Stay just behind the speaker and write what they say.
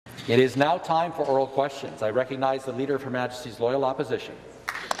It is now time for oral questions. I recognize the Leader of Her Majesty's Loyal Opposition.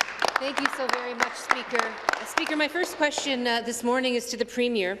 Thank you so very much, Speaker. Speaker, my first question this morning is to the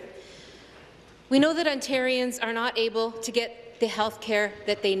Premier. We know that Ontarians are not able to get the health care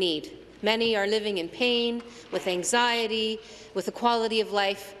that they need. Many are living in pain, with anxiety, with a quality of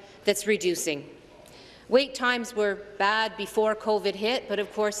life that's reducing. Wait times were bad before COVID hit, but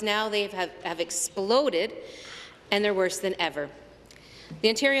of course now they have exploded, and they're worse than ever. The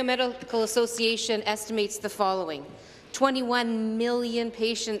Ontario Medical Association estimates the following: 21 million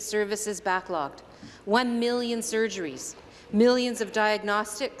patient services backlogged, 1 million surgeries, millions of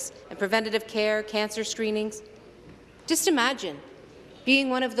diagnostics and preventative care, cancer screenings. Just imagine being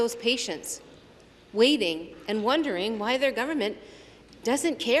one of those patients, waiting and wondering why their government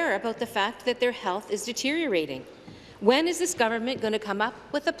doesn't care about the fact that their health is deteriorating. When is this government going to come up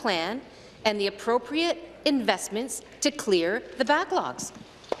with a plan and the appropriate investments to clear the backlogs?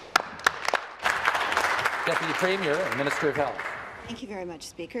 Deputy Premier and Minister of Health. Thank you very much,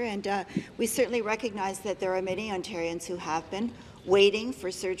 Speaker. And we certainly recognize that there are many Ontarians who have been waiting for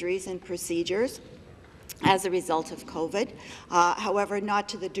surgeries and procedures as a result of COVID. However, not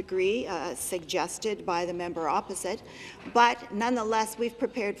to the degree suggested by the member opposite, but nonetheless, we've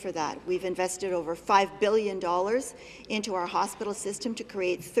prepared for that. We've invested over $5 billion into our hospital system to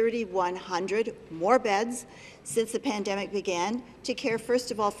create 3,100 more beds since the pandemic began, to care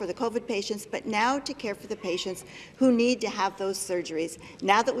first of all for the COVID patients, but now to care for the patients who need to have those surgeries.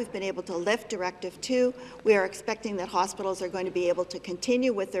 Now that we've been able to lift Directive 2, we are expecting that hospitals are going to be able to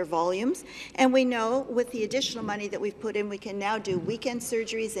continue with their volumes, and we know with the additional money that we've put in, we can now do weekend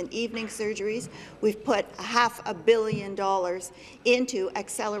surgeries and evening surgeries. We've put $500 million into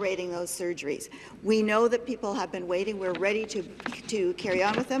accelerating those surgeries. We know that people have been waiting. We're ready to carry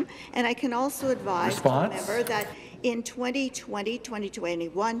on with them, and I can also advise the member that in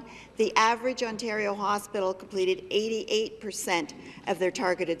 2020-2021, the average Ontario hospital completed 88% of their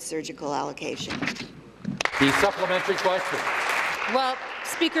targeted surgical allocation. The supplementary question. Well,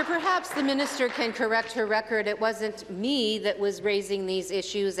 Speaker, perhaps the minister can correct her record. It wasn't me that was raising these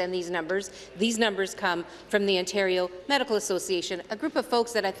issues and these numbers. These numbers come from the Ontario Medical Association, a group of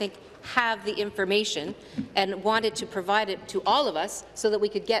folks that I think have the information and wanted to provide it to all of us so that we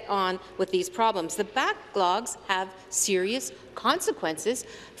could get on with these problems. The backlogs have serious consequences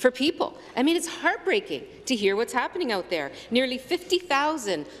for people. I mean, it's heartbreaking to hear what's happening out there. Nearly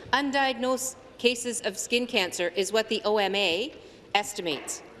 50,000 undiagnosed cases of skin cancer is what the OMA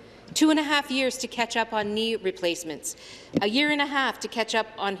estimates. 2.5 years to catch up on knee replacements, 1.5 years to catch up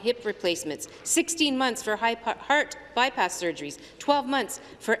on hip replacements, 16 months for heart bypass surgeries, 12 months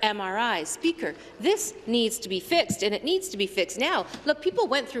for MRIs. Speaker, this needs to be fixed, and it needs to be fixed now. Look, people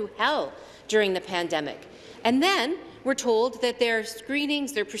went through hell during the pandemic, and then we're told that their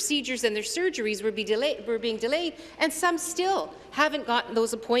screenings, their procedures, and their surgeries were being delayed, and some still haven't gotten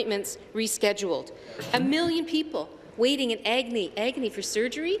those appointments rescheduled. 1 million people waiting in agony for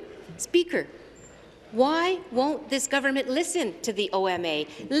surgery. Speaker, why won't this government listen to the OMA,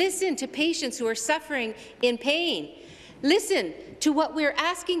 listen to patients who are suffering in pain, listen to what we're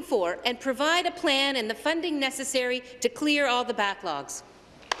asking for, and provide a plan and the funding necessary to clear all the backlogs?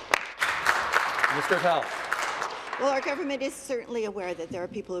 Minister of Health. Well, our government is certainly aware that there are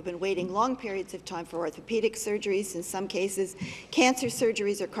people who have been waiting long periods of time for orthopedic surgeries, in some cases cancer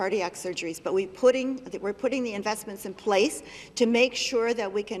surgeries or cardiac surgeries, but we're putting the investments in place to make sure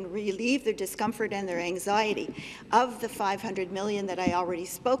that we can relieve their discomfort and their anxiety. Of the $500 million that I already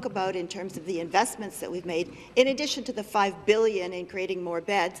spoke about in terms of the investments that we've made, in addition to the $5 billion in creating more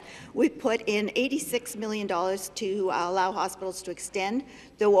beds, we've put in $86 million to allow hospitals to extend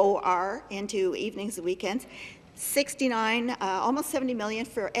the OR into evenings and weekends. 69, almost $70 million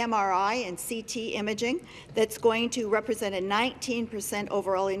for MRI and CT imaging. That's going to represent a 19%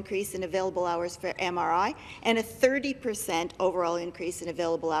 overall increase in available hours for MRI and a 30% overall increase in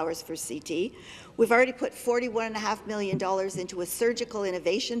available hours for CT. We've already put $41.5 million into a surgical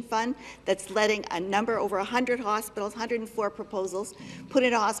innovation fund that's letting over 100 hospitals, 104 proposals, put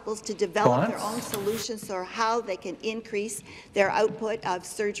into hospitals to develop their own solutions for how they can increase their output of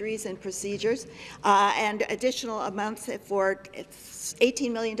surgeries and procedures, and additional amounts for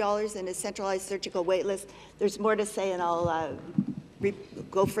 $18 million in a centralized surgical wait list. There's more to say, and I'll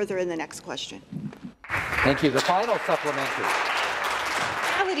go further in the next question. Thank you. The final supplementary.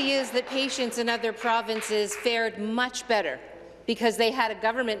 The reality is that patients in other provinces fared much better because they had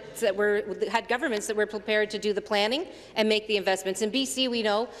governments that were prepared to do the planning and make the investments. In BC, we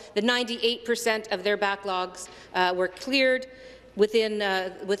know that 98% of their backlogs were cleared. within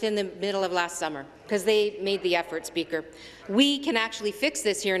the middle of last summer, because they made the effort, Speaker. We can actually fix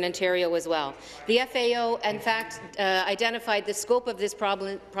this here in Ontario as well. The FAO, in fact, identified the scope of this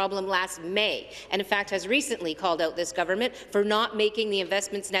problem last May, and in fact has recently called out this government for not making the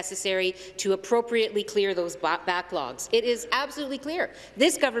investments necessary to appropriately clear those backlogs. It is absolutely clear.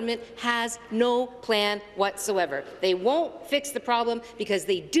 This government has no plan whatsoever. They won't fix the problem because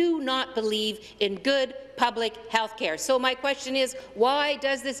they do not believe in good public health care. So my question is, why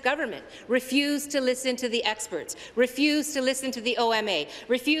does this government refuse to listen to the experts, refuse to listen to the OMA,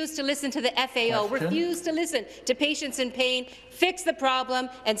 refuse to listen to the FAO, refuse to listen to patients in pain, fix the problem,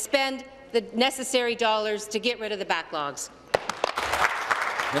 and spend the necessary dollars to get rid of the backlogs?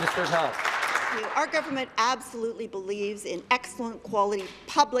 Minister of Health. Our government absolutely believes in excellent quality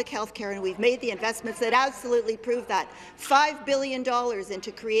public health care, and we've made the investments that absolutely prove that. $5 billion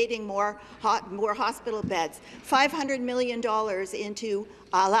into creating more hospital beds, $500 million into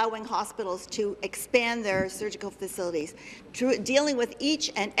allowing hospitals to expand their surgical facilities, dealing with each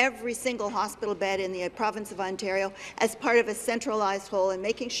and every single hospital bed in the province of Ontario as part of a centralized whole, and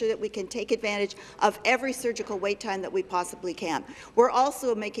making sure that we can take advantage of every surgical wait time that we possibly can. We're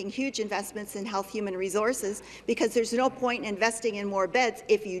also making huge investments in health human resources, because there's no point in investing in more beds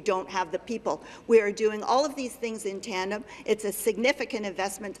if you don't have the people. We are doing all of these things in tandem. It's a significant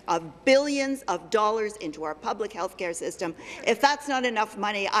investment of billions of dollars into our public health care system. If that's not enough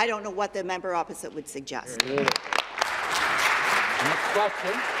money, I don't know what the member opposite would suggest. The next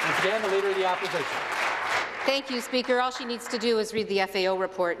question is again the Leader of the Opposition. Thank you, Speaker. All she needs to do is read the FAO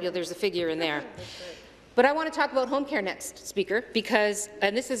report. There's a figure in there. But I want to talk about home care next, Speaker, because,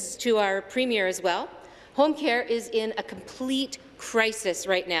 and this is to our Premier as well, home care is in a complete crisis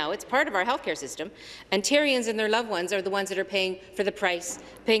right now. It's part of our healthcare system. Ontarians and their loved ones are the ones that are paying the price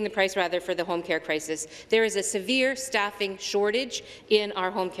for the home care crisis. There is a severe staffing shortage in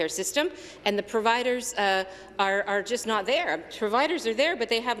our home care system, and the providers are just not there. Providers are there, but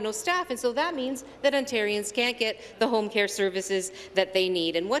they have no staff, and so that means that Ontarians can't get the home care services that they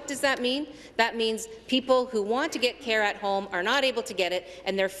need. And what does that mean? That means people who want to get care at home are not able to get it,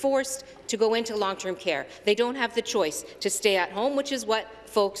 and they're forced to go into long-term care. They don't have the choice to stay at home, which is what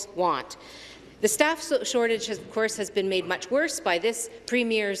folks want. The staff shortage, of course, has been made much worse by this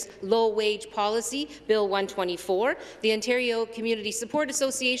Premier's low-wage policy, Bill 124. The Ontario Community Support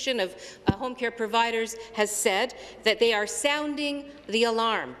Association of Home Care Providers has said that they are sounding the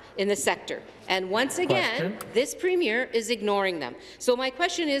alarm in the sector. And once again, this Premier is ignoring them. So my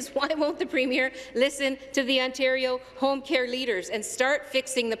question is, why won't the Premier listen to the Ontario home care leaders and start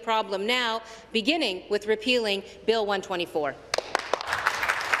fixing the problem now, beginning with repealing Bill 124?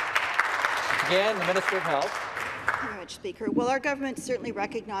 Again, the Minister of Health. Thank you very much, Speaker. Well, our government certainly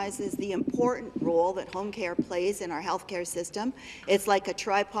recognizes the important role that home care plays in our healthcare system. It's like a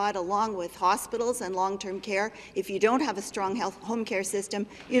tripod along with hospitals and long-term care. If you don't have a strong home care system,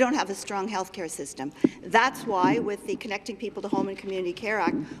 you don't have a strong healthcare system. That's why, with the Connecting People to Home and Community Care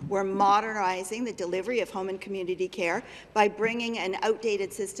Act, we're modernizing the delivery of home and community care by bringing an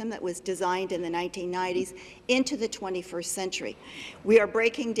outdated system that was designed in the 1990s into the 21st century. We are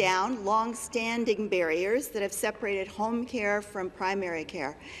breaking down long-standing barriers that have separated home care from primary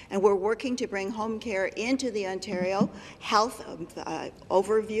care, and we're working to bring home care into the Ontario Health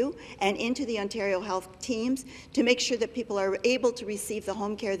overview and into the Ontario Health teams to make sure that people are able to receive the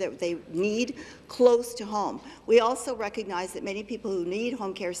home care that they need close to home. We also recognize that many people who need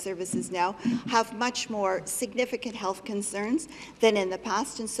home care services now have much more significant health concerns than in the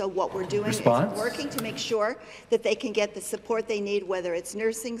past, and so what we're doing is working to make sure that they can get the support they need, whether it's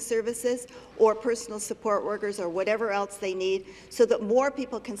nursing services or personal support workers or whatever else they need, so that more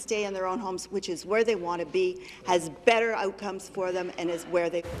people can stay in their own homes, which is where they want to be, has better outcomes for them, and is where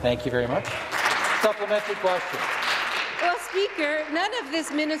they... Thank you very much. Supplementary question. Well, Speaker, none of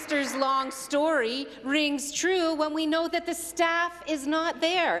this minister's long story rings true when we know that the staff is not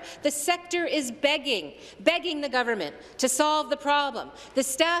there. The sector is begging the government to solve the problem. The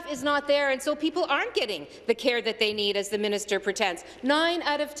staff is not there, and so people aren't getting the care that they need, as the minister pretends. 9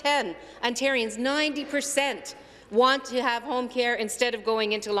 out of 10 Ontarians, 90%, want to have home care instead of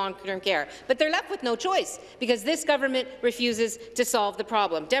going into long-term care. But they're left with no choice because this government refuses to solve the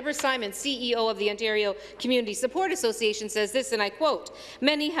problem. Deborah Simon, CEO of the Ontario Community Support Association, says this, and I quote,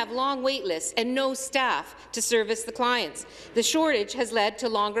 "Many have long wait lists and no staff to service the clients. The shortage has led to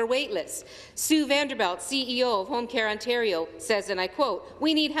longer wait lists." Sue Vanderbilt, CEO of Home Care Ontario, says, and I quote,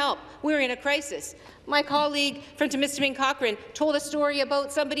 "We need help. We're in a crisis." My colleague from Temiskaming Cochrane told a story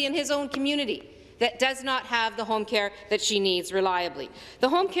about somebody in his own community that does not have the home care that she needs reliably. The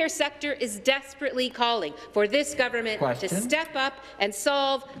home care sector is desperately calling for this government to step up and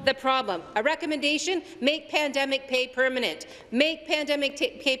solve the problem. A recommendation: make pandemic pay permanent. Make pandemic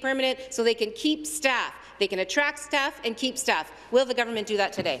pay permanent so they can keep staff. They can attract staff and keep staff. Will the government do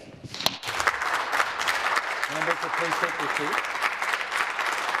that today? Members, please take your seats.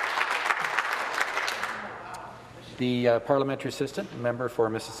 The parliamentary assistant, member for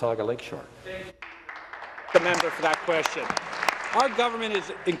Mississauga Lakeshore. The member for that question. Our government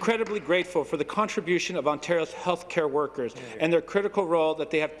is incredibly grateful for the contribution of Ontario's healthcare workers and their critical role that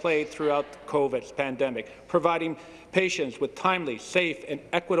they have played throughout the COVID pandemic, providing patients with timely, safe, and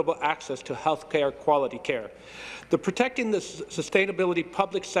equitable access to healthcare quality care. The Protecting the Sustainability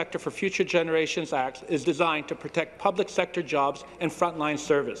Public Sector for Future Generations Act is designed to protect public sector jobs and frontline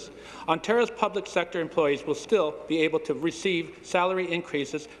service. Ontario's public sector employees will still be able to receive salary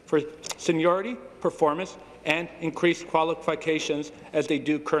increases for seniority, performance, and increased qualifications as they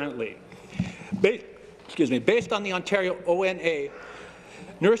do currently. Based on the Ontario ONA,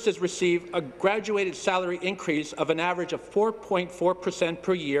 nurses receive a graduated salary increase of an average of 4.4%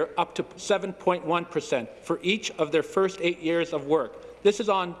 per year, up to 7.1% for each of their first 8 years of work. This is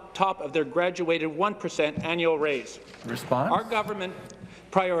on top of their graduated 1% annual raise. Response? Our government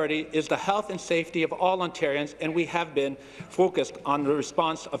priority is the health and safety of all Ontarians, and we have been focused on the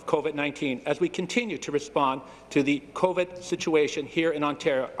response of COVID-19. As we continue to respond to the COVID situation here in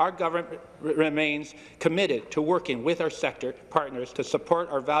Ontario, our government remains committed to working with our sector partners to support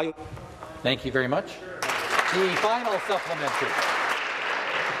our value. Thank you very much. The final supplementary.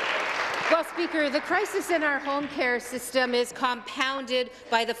 Well, Speaker, the crisis in our home care system is compounded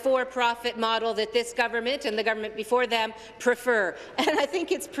by the for-profit model that this government and the government before them prefer. And I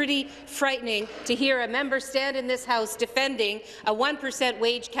think it's pretty frightening to hear a member stand in this House defending a 1%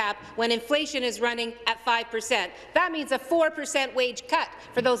 wage cap when inflation is running at 5%. That means a 4% wage cut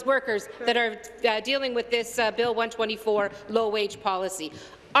for those workers that are dealing with this Bill 124 low-wage policy.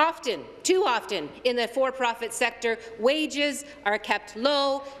 Often, too often, in the for-profit sector, wages are kept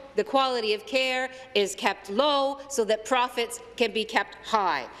low, the quality of care is kept low so that profits can be kept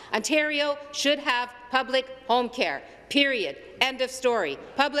high. Ontario should have public home care. Period. End of story.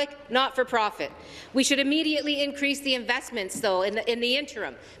 Public, not for profit. We should immediately increase the investments, though, in the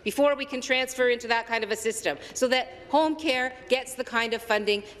interim, before we can transfer into that kind of a system, so that home care gets the kind of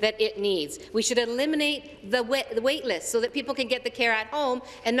funding that it needs. We should eliminate the wait list so that people can get the care at home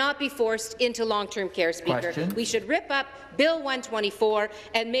and not be forced into long-term care, Speaker. Question. We should rip up Bill 124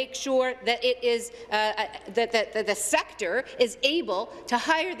 and make sure that it is that the sector is able to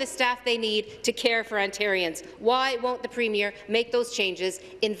hire the staff they need to care for Ontarians. Why won't the Premier make those changes,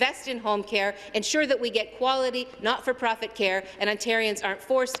 invest in home care, ensure that we get quality, not-for-profit care, and Ontarians aren't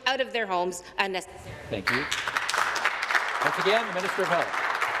forced out of their homes unnecessarily? Thank you. Once again, the Minister of Health.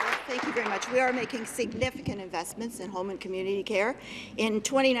 Thank you very much. We are making significant investments in home and community care. In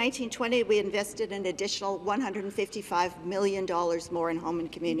 2019-20, we invested an additional $155 million more in home and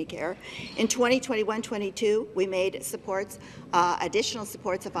community care. In 2021-22, we made additional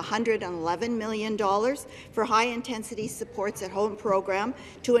supports of $111 million for high-intensity supports at home program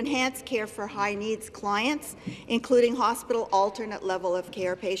to enhance care for high-needs clients, including hospital alternate level of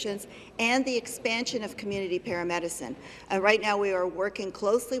care patients, and the expansion of community paramedicine. Right now, we are working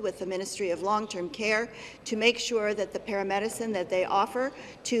closely with the Ministry of Long-Term Care to make sure that the paramedicine that they offer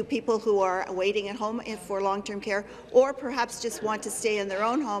to people who are waiting at home for long-term care, or perhaps just want to stay in their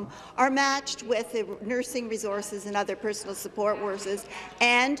own home, are matched with the nursing resources and other personal support workers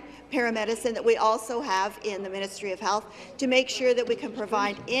and paramedicine that we also have in the Ministry of Health to make sure that we can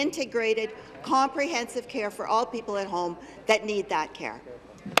provide integrated, comprehensive care for all people at home that need that care.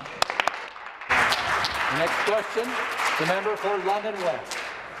 Next question, the member for London West.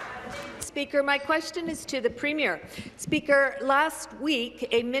 Speaker, my question is to the Premier. Speaker, last week,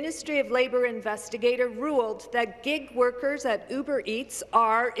 a Ministry of Labour investigator ruled that gig workers at Uber Eats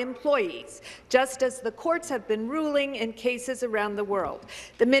are employees, just as the courts have been ruling in cases around the world.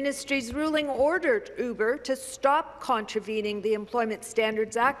 The ministry's ruling ordered Uber to stop contravening the Employment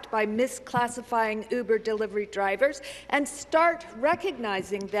Standards Act by misclassifying Uber delivery drivers and start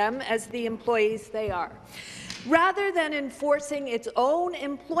recognizing them as the employees they are. Rather than enforcing its own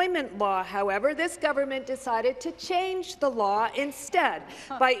employment law, however, this government decided to change the law instead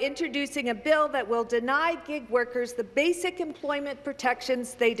by introducing a bill that will deny gig workers the basic employment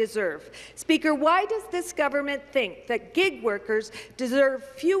protections they deserve. Speaker, why does this government think that gig workers deserve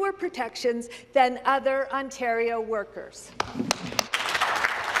fewer protections than other Ontario workers?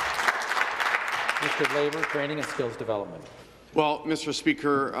 Minister of Labour, Training and Skills Development. Well, Mr.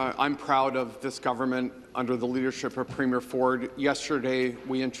 Speaker, I'm proud of this government under the leadership of Premier Ford. Yesterday,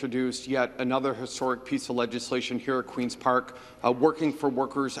 we introduced yet another historic piece of legislation here at Queen's Park, Working for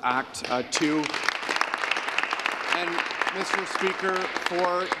Workers Act 2. And, Mr. Speaker,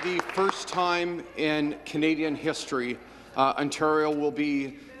 for the first time in Canadian history, Ontario will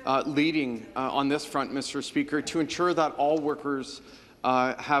be leading on this front, Mr. Speaker, to ensure that all workers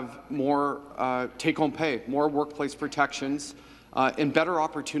have more take-home pay, more workplace protections, and better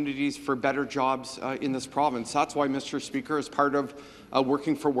opportunities for better jobs in this province. That's why, Mr. Speaker, as part of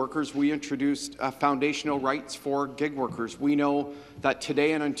Working for Workers, we introduced foundational rights for gig workers. We know that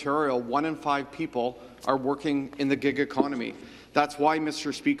today in Ontario, 1 in 5 people are working in the gig economy. That's why,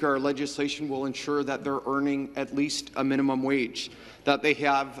 Mr. Speaker, our legislation will ensure that they're earning at least a minimum wage, that they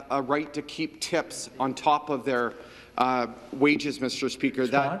have a right to keep tips on top of their wages, Mr. Speaker,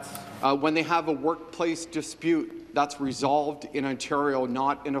 that when they have a workplace dispute, that's resolved in Ontario,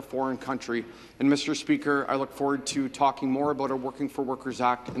 not in a foreign country. And, Mr. Speaker, I look forward to talking more about our Working for Workers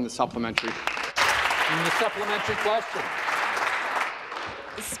Act in the supplementary. In the supplementary question.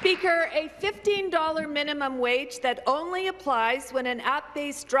 Speaker, a $15 minimum wage that only applies when an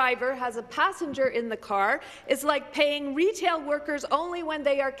app-based driver has a passenger in the car is like paying retail workers only when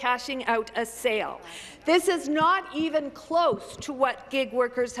they are cashing out a sale. This is not even close to what gig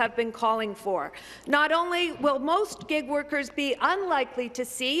workers have been calling for. Not only will most gig workers be unlikely to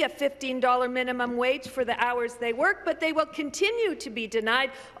see a $15 minimum wage for the hours they work, but they will continue to be denied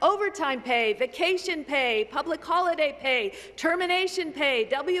overtime pay, vacation pay, public holiday pay, termination pay,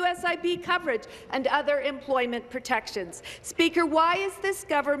 WSIB coverage, and other employment protections. Speaker, why is this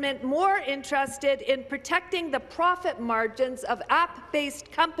government more interested in protecting the profit margins of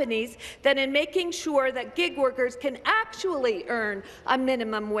app-based companies than in making sure that gig workers can actually earn a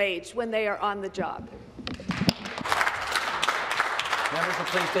minimum wage when they are on the job? Members will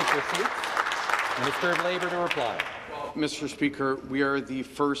please take their seats. Minister of Labour to reply. Mr. Speaker, we are the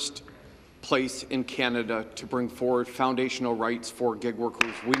first place in Canada to bring forward foundational rights for gig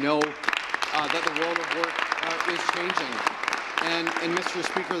workers. We know that the world of work is changing. And, Mr.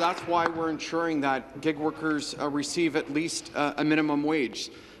 Speaker, that's why we're ensuring that gig workers receive at least a minimum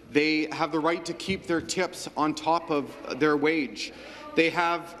wage. They have the right to keep their tips on top of their wage. They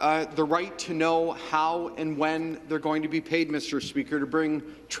have the right to know how and when they're going to be paid, Mr. Speaker, to bring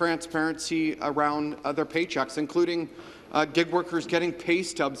transparency around their paychecks, including gig workers getting pay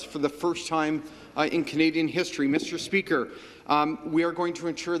stubs for the first time in Canadian history. Mr. Speaker, we are going to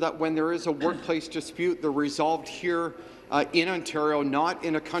ensure that when there is a workplace dispute, they're resolved here in Ontario, not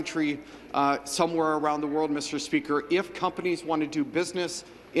in a country somewhere around the world, Mr. Speaker. If companies want to do business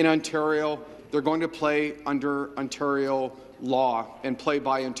in Ontario, they're going to play under Ontario law and play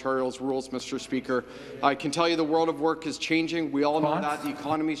by Ontario's rules, Mr. Speaker. I can tell you the world of work is changing. We all know that. The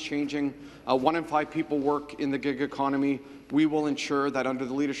economy is changing. 1 in 5 people work in the gig economy. We will ensure that under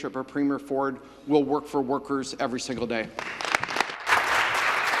the leadership of Premier Ford, we'll work for workers every single day.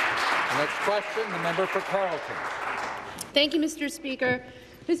 The next question, the member for Carleton. Thank you, Mr. Speaker.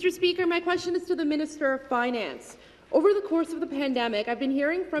 Mr. Speaker, my question is to the Minister of Finance. Over the course of the pandemic, I've been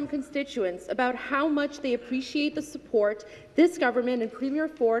hearing from constituents about how much they appreciate the support this government and Premier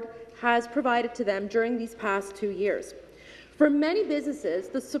Ford has provided to them during these past 2 years. For many businesses,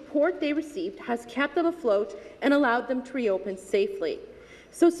 the support they received has kept them afloat and allowed them to reopen safely.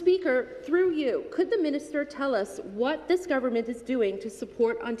 So, Speaker, through you, could the minister tell us what this government is doing to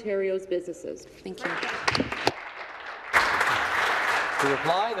support Ontario's businesses? Thank you. To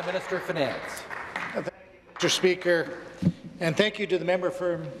reply, the Minister of Finance. Mr. Speaker, and thank you to the member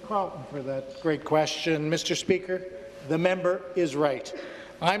from Carleton for that great question. Mr. Speaker, the member is right.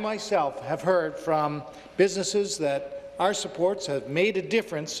 I myself have heard from businesses that our supports have made a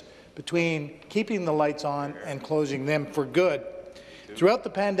difference between keeping the lights on and closing them for good. Throughout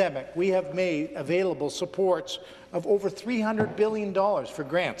the pandemic, we have made available supports of over $300 billion for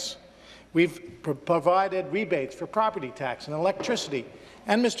grants. We've provided rebates for property tax and electricity.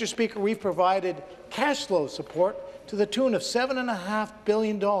 And, Mr. Speaker, we've provided cash flow support to the tune of $7.5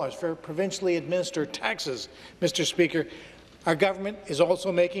 billion for provincially administered taxes. Mr. Speaker, our government is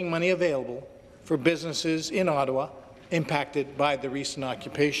also making money available for businesses in Ottawa impacted by the recent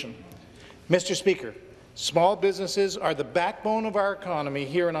occupation. Mr. Speaker, small businesses are the backbone of our economy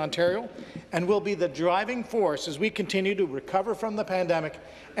here in Ontario and will be the driving force as we continue to recover from the pandemic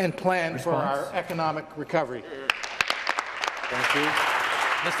and plan for our economic recovery. Thank you.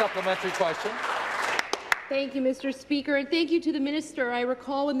 The supplementary question. Thank you, Mr. Speaker, and thank you to the minister. I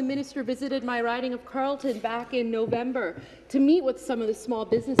recall when the minister visited my riding of Carleton back in November to meet with some of the small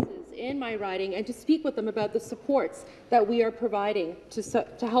businesses in my riding and to speak with them about the supports that we are providing to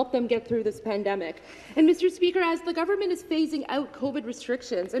help them get through this pandemic. And Mr. Speaker, as the government is phasing out COVID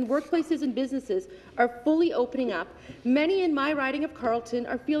restrictions and workplaces and businesses are fully opening up, many in my riding of Carleton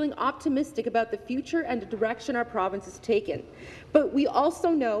are feeling optimistic about the future and the direction our province has taken. But we also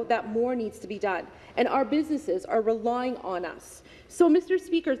know that more needs to be done, and our businesses are relying on us. So, Mr.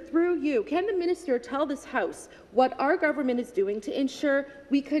 Speaker, through you, can the minister tell this House what our government is doing to ensure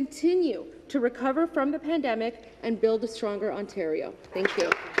we continue to recover from the pandemic and build a stronger Ontario? Thank you.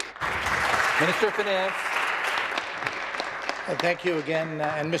 Minister of Finance. Thank you again.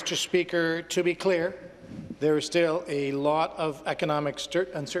 And Mr. Speaker, to be clear, there is still a lot of economic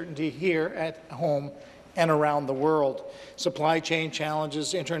uncertainty here at home and around the world. Supply chain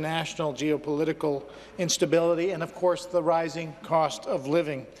challenges, international geopolitical instability, and of course the rising cost of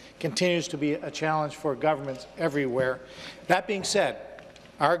living continues to be a challenge for governments everywhere. That being said,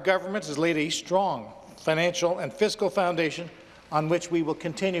 our government has laid a strong financial and fiscal foundation on which we will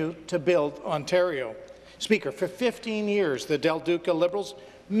continue to build Ontario. Speaker, for 15 years the Del Duca Liberals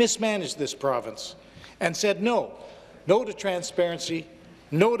mismanaged this province and said no to transparency,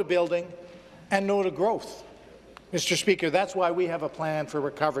 no to building, and no to growth. Mr. Speaker, that's why we have a plan for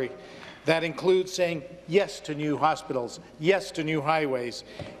recovery that includes saying yes to new hospitals, yes to new highways,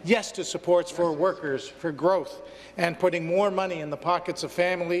 yes to supports for workers, for growth, and putting more money in the pockets of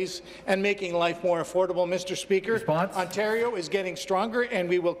families and making life more affordable. Mr. Speaker, Response? Ontario is getting stronger, and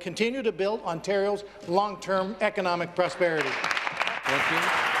we will continue to build Ontario's long-term economic prosperity. Thank you.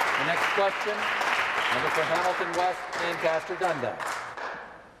 The next question, member for Hamilton West, Lancaster Dundas.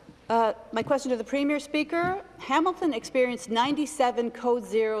 My question to the Premier, Speaker. Hamilton experienced 97 code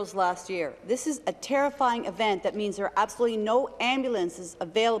zeros last year. This is a terrifying event that means there are absolutely no ambulances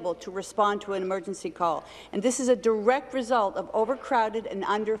available to respond to an emergency call. And this is a direct result of overcrowded and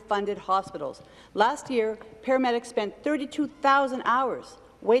underfunded hospitals. Last year, paramedics spent 32,000 hours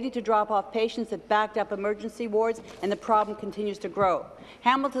waiting to drop off patients at backed up emergency wards, and the problem continues to grow.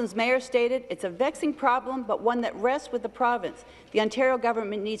 Hamilton's mayor stated it's a vexing problem, but one that rests with the province. The Ontario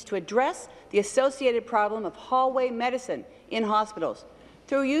government needs to address the associated problem of hallway medicine in hospitals.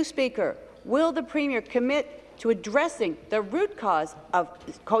 Through you, Speaker, will the Premier commit to addressing the root cause of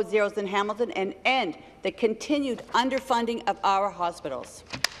code zeros in Hamilton and end the continued underfunding of our hospitals?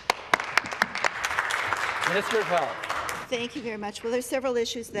 Minister of Health. Thank you very much. Well, there's several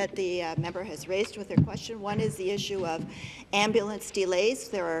issues that the member has raised with her question. One is the issue of ambulance delays.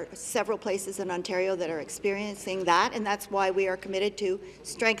 There are several places in Ontario that are experiencing that, and that's why we are committed to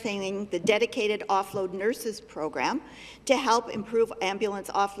strengthening the dedicated offload nurses program to help improve ambulance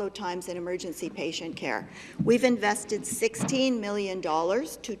offload times in emergency patient care. We've invested $16 million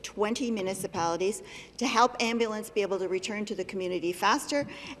to 20 municipalities to help ambulance be able to return to the community faster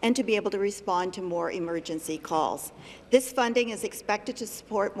and to be able to respond to more emergency calls. This funding is expected to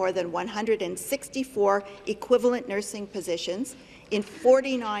support more than 164 equivalent nursing positions in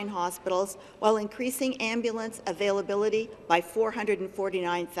 49 hospitals, while increasing ambulance availability by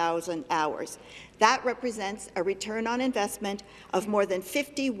 449,000 hours. That represents a return on investment of more than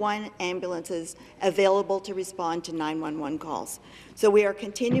 51 ambulances available to respond to 911 calls. So we are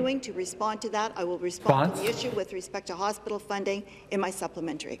continuing to respond to that. I will respond to the issue with respect to hospital funding in my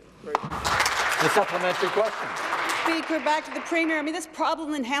supplementary. The supplementary question. Speaker, back to the Premier. I mean, this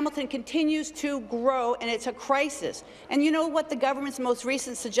problem in Hamilton continues to grow, and it's a crisis. And you know what the government's most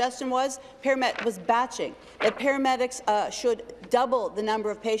recent suggestion was? Was batching. That paramedics should double the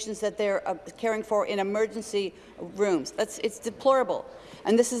number of patients that they're caring for in emergency rooms. It's deplorable.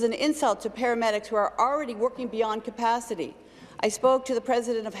 And this is an insult to paramedics who are already working beyond capacity. I spoke to the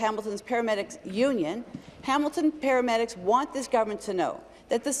president of Hamilton's Paramedics Union. Hamilton paramedics want this government to know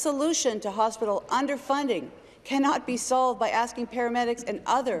that the solution to hospital underfunding cannot be solved by asking paramedics and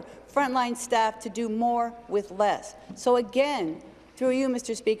other frontline staff to do more with less. So again, through you,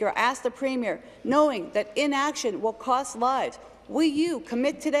 Mr. Speaker, I ask the Premier, knowing that inaction will cost lives, will you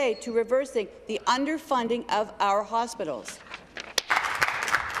commit today to reversing the underfunding of our hospitals?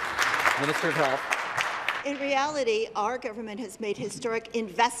 Minister of Health. In reality, our government has made historic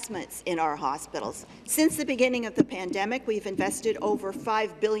investments in our hospitals. Since the beginning of the pandemic, we've invested over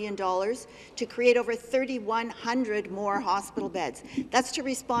 $5 billion to create over 3,100 more hospital beds. That's to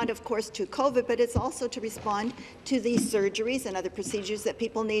respond, of course, to COVID, but it's also to respond to these surgeries and other procedures that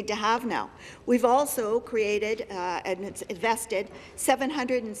people need to have now. We've also created and invested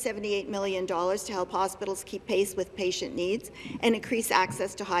 $778 million to help hospitals keep pace with patient needs and increase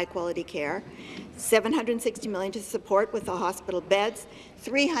access to high-quality care. $760 million to support with the hospital beds,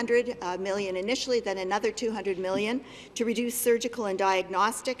 $300 million initially, then another $200 million to reduce surgical and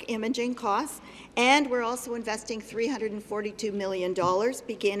diagnostic imaging costs, and we're also investing $342 million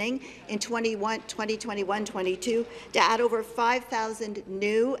beginning in 2021-22 to add over 5,000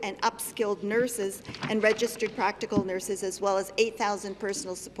 new and upskilled nurses and registered practical nurses, as well as 8,000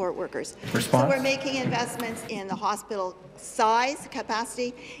 personal support workers. Response? So we're making investments in the hospital size,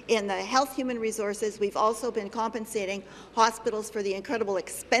 capacity, in the health human resources. We've also been compensating hospitals for the incredible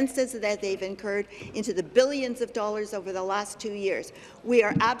expenses that they've incurred into the billions of dollars over the last 2 years. We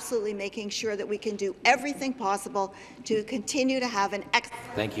are absolutely making sure that we can do everything possible to continue to have an excellent.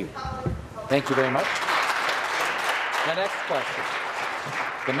 Thank you. Thank you very much. The next question,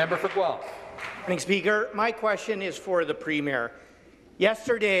 the member for Guelph. Morning, Speaker. My question is for the Premier.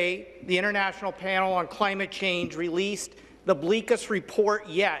 Yesterday, the International Panel on Climate Change released the bleakest report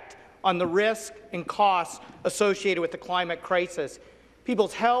yet on the risk and costs associated with the climate crisis.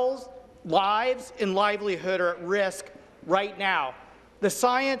 People's health, lives, and livelihood are at risk right now. The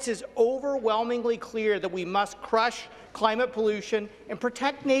science is overwhelmingly clear that we must crush climate pollution and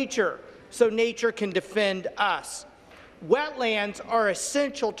protect nature so nature can defend us. Wetlands are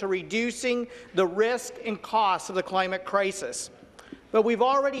essential to reducing the risk and costs of the climate crisis. But we've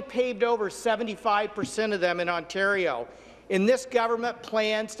already paved over 75% of them in Ontario, and this government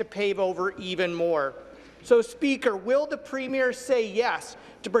plans to pave over even more. So, Speaker, will the Premier say yes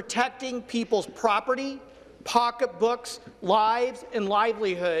to protecting people's property, pocketbooks, lives, and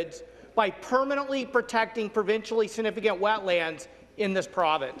livelihoods by permanently protecting provincially significant wetlands in this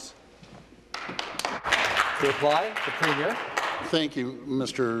province? To reply, the Premier. Thank you,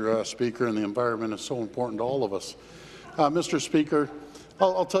 Mr. Speaker, and the environment is so important to all of us. Mr. Speaker,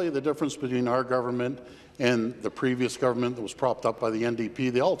 I'll tell you the difference between our government and the previous government that was propped up by the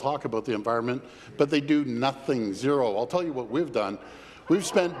NDP. They all talk about the environment, but they do nothing, zero. I'll tell you what we've done. We've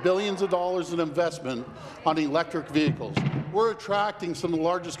spent billions of dollars in investment on electric vehicles. We're attracting some of the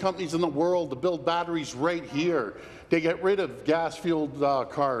largest companies in the world to build batteries right here, to get rid of gas-fueled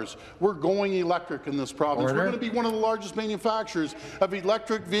cars. We're going electric in this province. Order. We're going to be one of the largest manufacturers of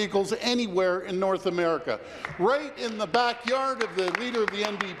electric vehicles anywhere in North America. Right in the backyard of the leader of the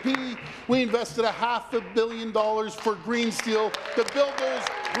NDP, we invested $500 million for green steel to build those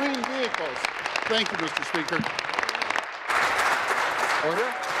green vehicles. Thank you, Mr. Speaker.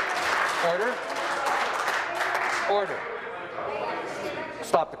 Order. Order. Order.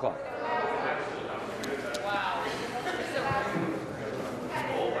 Stop the clock.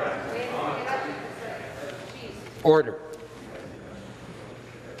 Order.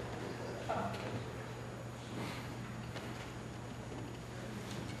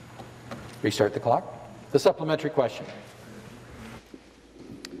 Restart the clock. The supplementary question.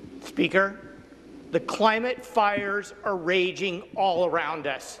 Speaker, the climate fires are raging all around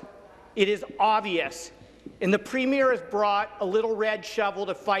us. It is obvious, and the Premier has brought a little red shovel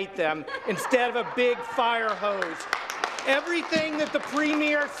to fight them instead of a big fire hose. Everything that the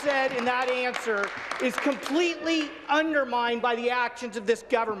Premier said in that answer is completely undermined by the actions of this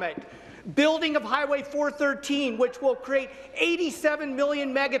government. Building of Highway 413, which will create 87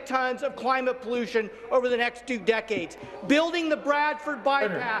 million megatons of climate pollution over the next 2 decades. Building the Bradford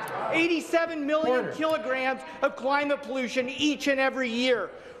bypass, 87 million kilograms of climate pollution each and every year.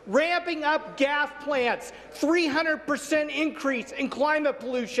 Ramping up gas plants, 300% increase in climate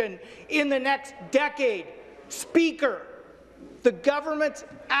pollution in the next decade. Speaker, the government's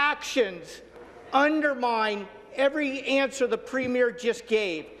actions undermine every answer the Premier just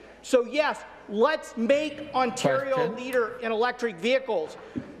gave. So yes, let's make Ontario a leader in electric vehicles.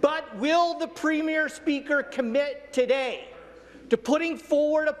 But will the Premier, Speaker, commit today to putting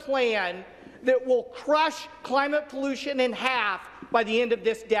forward a plan that will crush climate pollution in half by the end of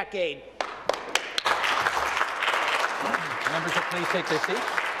this decade? Members will please take their seats.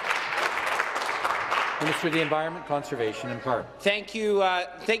 Minister of the Environment, Conservation and Park. Thank you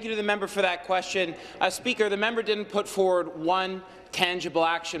to the member for that question. Speaker, the member didn't put forward one tangible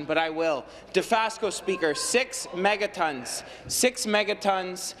action, but I will. Dofasco, Speaker, 6 megatons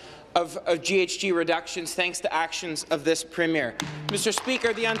of GHG reductions thanks to actions of this Premier. Mr.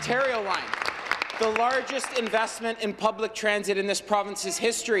 Speaker, the Ontario Line, the largest investment in public transit in this province's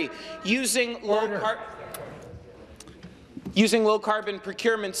history, using low-carbon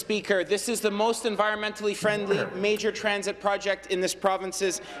procurement, Speaker. This is the most environmentally friendly major transit project in this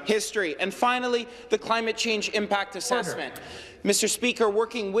province's history. And finally, the climate change impact assessment. Mr. Speaker,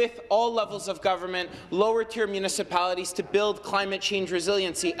 working with all levels of government, lower-tier municipalities to build climate change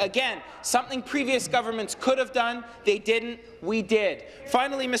resiliency. Again, something previous governments could have done, they didn't. We did.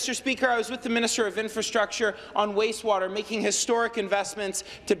 Finally, Mr. Speaker, I was with the Minister of Infrastructure on wastewater, making historic investments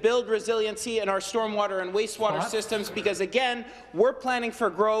to build resiliency in our stormwater and wastewater systems because, again, we're planning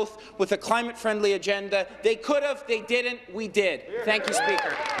for growth with a climate-friendly agenda. They could have, they didn't, we did. Thank you,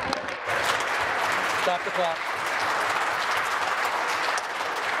 Speaker. Stop the clock.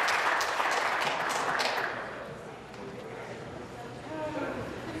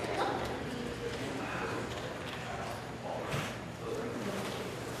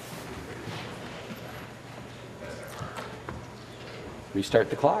 Restart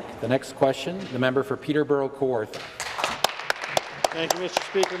the clock. The next question, the member for Peterborough-Kawartha. Thank you, Mr.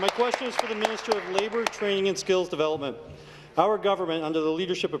 Speaker. My question is for the Minister of Labour, Training and Skills Development. Our government, under the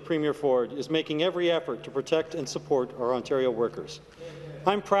leadership of Premier Ford, is making every effort to protect and support our Ontario workers.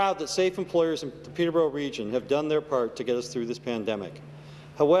 I'm proud that safe employers in the Peterborough region have done their part to get us through this pandemic.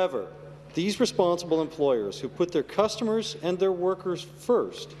 However, these responsible employers who put their customers and their workers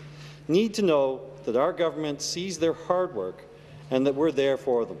first need to know that our government sees their hard work and that we're there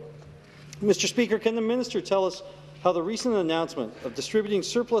for them. Mr. Speaker, can the minister tell us how the recent announcement of distributing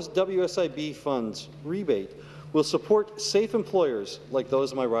surplus WSIB funds rebate will support safe employers like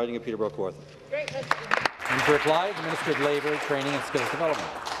those in my riding of Peterborough-Kawartha? And to reply, the Minister of Labour, Training and Skills Development.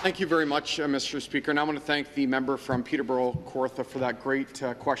 Thank you very much, Mr. Speaker. And I want to thank the member from Peterborough-Kawartha for that great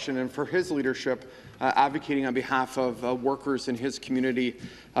question and for his leadership advocating on behalf of workers in his community,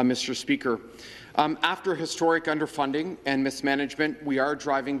 Mr. Speaker. After historic underfunding and mismanagement, we are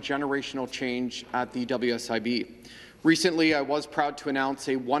driving generational change at the WSIB. Recently, I was proud to announce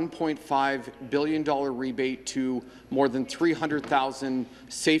a $1.5 billion rebate to more than 300,000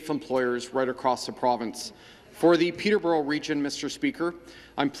 safe employers right across the province. For the Peterborough region, Mr. Speaker,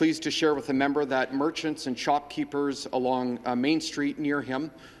 I'm pleased to share with the member that merchants and shopkeepers along Main Street near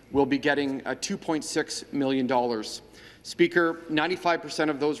him will be getting $2.6 million. Speaker, 95%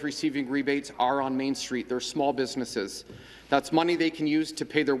 of those receiving rebates are on Main Street. They're small businesses. That's money they can use to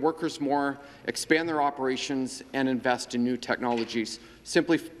pay their workers more, expand their operations, and invest in new technologies.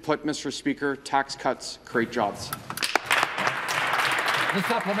 Simply put, Mr. Speaker, tax cuts create jobs. The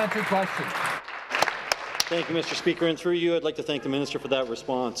supplementary question. Thank you, Mr. Speaker. And through you, I'd like to thank the minister for that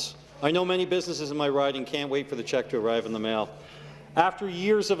response. I know many businesses in my riding can't wait for the check to arrive in the mail. After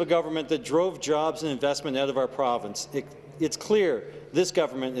years of a government that drove jobs and investment out of our province, it's clear this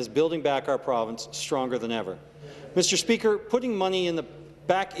government is building back our province stronger than ever. Mr. Speaker, putting money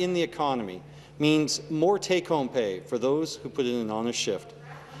back in the economy means more take-home pay for those who put in an honest shift.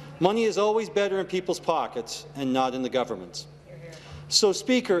 Money is always better in people's pockets and not in the government's. So,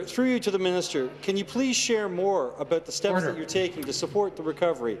 Speaker, through you to the minister, can you please share more about the steps that you're taking to support the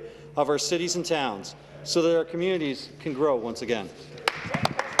recovery of our cities and towns so that our communities can grow once again?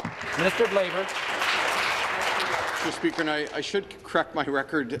 Minister of Labour. Mr. Speaker, and I should correct my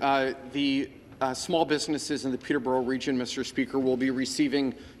record. The small businesses in the Peterborough region, Mr. Speaker, will be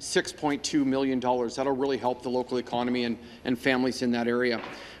receiving $6.2 million. That'll really help the local economy and families in that area.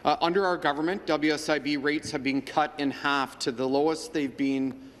 Under our government, WSIB rates have been cut in half to the lowest they've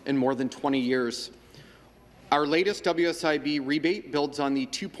been in more than 20 years. Our latest WSIB rebate builds on the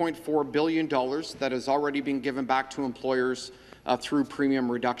 $2.4 billion that has already been given back to employers through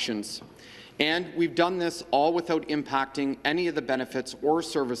premium reductions. And we've done this all without impacting any of the benefits or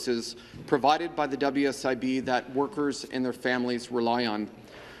services provided by the WSIB that workers and their families rely on.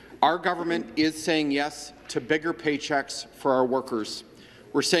 Our government is saying yes to bigger paychecks for our workers.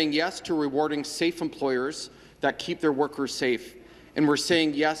 We're saying yes to rewarding safe employers that keep their workers safe. And we're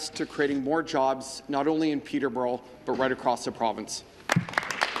saying yes to creating more jobs, not only in Peterborough, but right across the province.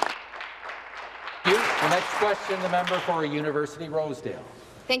 The next question, the member for University Rosedale.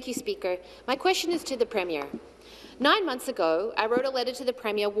 Thank you, Speaker. My question is to the Premier. 9 months ago, I wrote a letter to the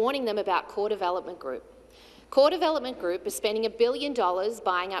Premier warning them about Core Development Group. Core Development Group is spending $1 billion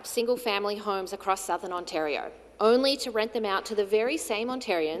buying up single-family homes across southern Ontario, only to rent them out to the very same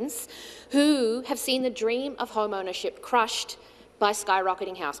Ontarians who have seen the dream of home ownership crushed by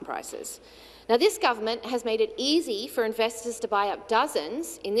skyrocketing house prices. Now, this government has made it easy for investors to buy up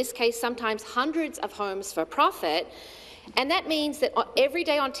dozens, in this case sometimes hundreds of homes for profit, and that means that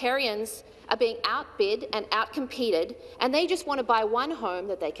everyday Ontarians are being outbid and outcompeted, and they just want to buy one home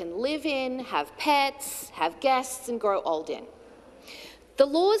that they can live in, have pets, have guests, and grow old in. The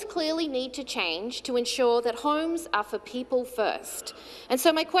laws clearly need to change to ensure that homes are for people first. And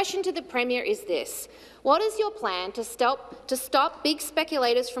so my question to the Premier is this. What is your plan to stop big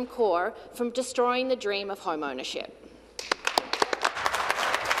speculators from Core from destroying the dream of home ownership?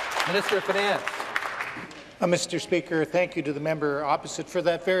 Minister of Finance. Mr. Speaker, thank you to the member opposite for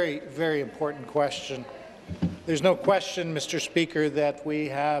that very, very important question. There's no question, Mr. Speaker, that we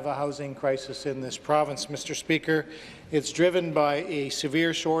have a housing crisis in this province, Mr. Speaker. It's driven by a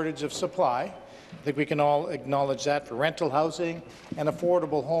severe shortage of supply. I think we can all acknowledge that for rental housing, and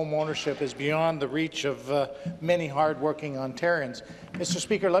affordable home ownership is beyond the reach of many hard-working Ontarians. Mr.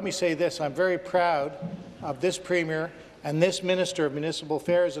 Speaker, let me say this. I'm very proud of this Premier and this Minister of Municipal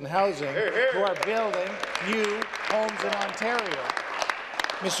Affairs and Housing who are building new homes in Ontario.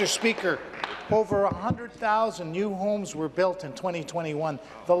 Mr. Speaker, over 100,000 new homes were built in 2021.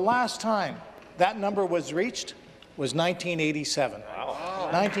 The last time that number was reached was 1987. Wow.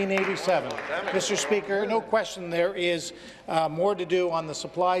 1987. Mr. Speaker, no question there is more to do on the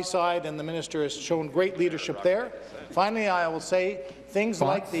supply side, and the minister has shown great leadership there. Finally, I will say things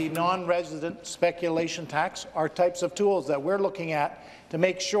like the non-resident speculation tax are types of tools that we're looking at to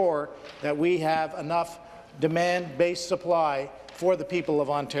make sure that we have enough demand-based supply for the people of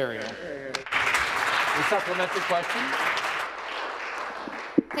Ontario. A supplementary question.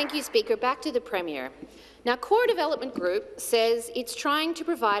 Thank you, Speaker. Back to the Premier. Now, Core Development Group says it's trying to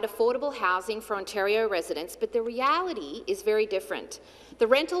provide affordable housing for Ontario residents, but the reality is very different. The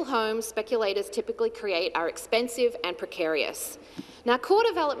rental homes speculators typically create are expensive and precarious. Now, Core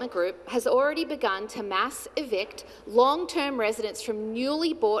Development Group has already begun to mass evict long-term residents from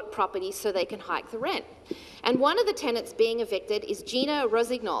newly bought properties so they can hike the rent. And one of the tenants being evicted is Gina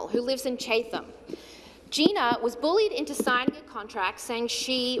Rosignol, who lives in Chatham. Gina was bullied into signing a contract saying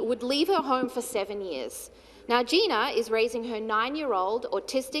she would leave her home for 7 years. Now, Gina is raising her 9-year-old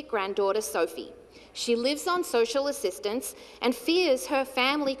autistic granddaughter, Sophie. She lives on social assistance and fears her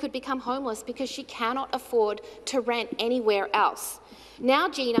family could become homeless because she cannot afford to rent anywhere else. Now,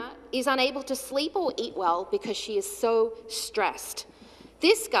 Gina is unable to sleep or eat well because she is so stressed.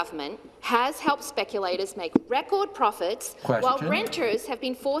 This government has helped speculators make record profits while renters have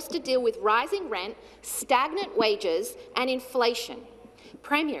been forced to deal with rising rent, stagnant wages and inflation.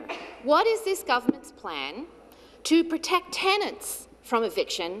 Premier, what is this government's plan to protect tenants from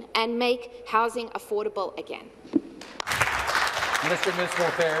eviction and make housing affordable again? Minister of Municipal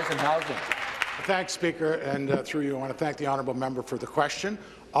Affairs and Housing. Thanks, Speaker, and through you, I want to thank the honourable member for the question.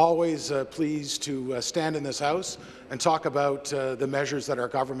 Always pleased to stand in this House and talk about the measures that our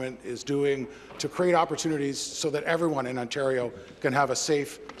government is doing to create opportunities so that everyone in Ontario can have a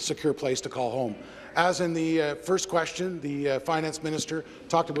safe, secure place to call home. As in the first question, the Finance Minister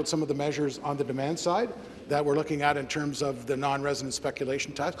talked about some of the measures on the demand side that we're looking at in terms of the non-resident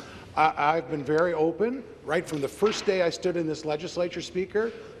speculation tax. I've been very open, right from the first day I stood in this legislature,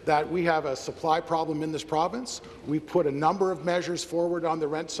 Speaker, that we have a supply problem in this province. We've put a number of measures forward on the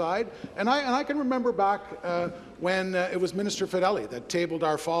rent side, and I can remember back when it was Minister Fedeli that tabled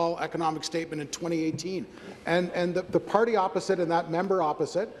our fall economic statement in 2018, and the party opposite and that member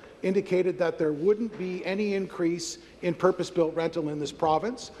opposite indicated that there wouldn't be any increase in purpose-built rental in this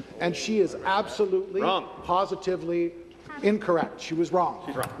province, and she is absolutely, positively incorrect. She was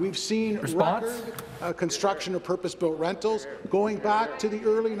wrong. We've seen record construction of purpose-built rentals going back to the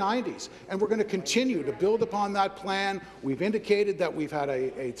early 90s, and we're going to continue to build upon that plan. We've indicated that we've had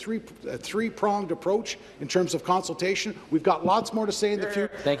a three-pronged approach in terms of consultation. We've got lots more to say in the future.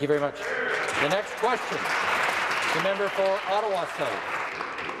 Thank you very much. The next question, the member for Ottawa South.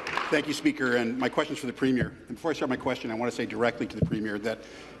 Thank you, Speaker, and my question is for the Premier. And before I start my question, I want to say directly to the Premier that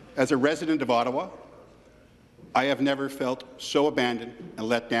as a resident of Ottawa, I have never felt so abandoned and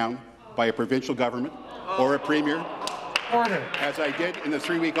let down by a provincial government or a Premier as I did in the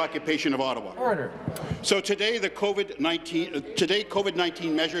 3-week occupation of Ottawa. So today,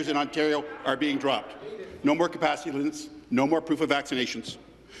 COVID-19 measures in Ontario are being dropped. No more capacity limits, no more proof of vaccinations.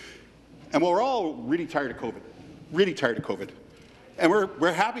 And we're all really tired of COVID, And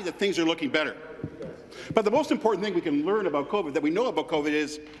we're happy that things are looking better. But the most important thing we can learn about COVID, that we know about COVID,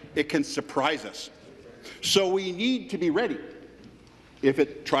 is it can surprise us. So we need to be ready if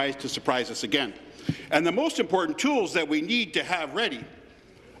it tries to surprise us again. And the most important tools that we need to have ready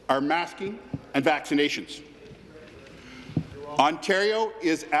are masking and vaccinations. Ontario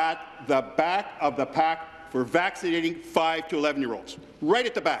is at the back of the pack for vaccinating 5 to 11-year-olds, right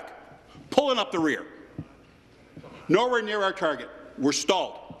at the back, pulling up the rear. Nowhere near our target. We're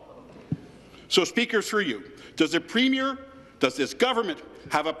stalled. So, Speaker, through you, does the Premier, does this government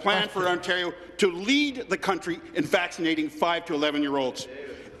have a plan for Ontario to lead the country in vaccinating 5 to 11-year-olds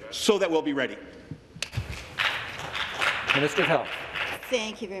so that we'll be ready? Minister of Health.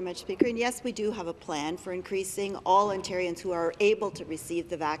 Thank you very much, Speaker. And yes, we do have a plan for increasing all Ontarians who are able to receive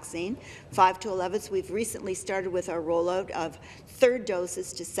the vaccine, 5 to 11. So we've recently started with our rollout of third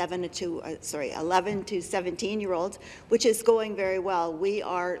doses to 11 to 17-year-olds, which is going very well. We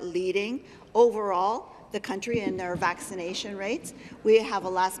are leading overall the country in their vaccination rates. We have a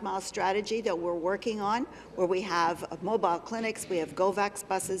last-mile strategy that we're working on, where we have mobile clinics, we have GoVax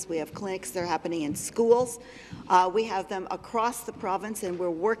buses, we have clinics that are happening in schools. We have them across the province, and we're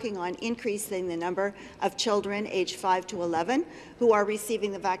working on increasing the number of children aged 5 to 11 who are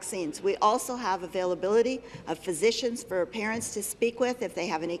receiving the vaccines. We also have availability of physicians for parents to speak with if they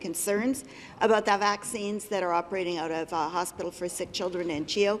have any concerns about the vaccines that are operating out of Hospital for Sick Children in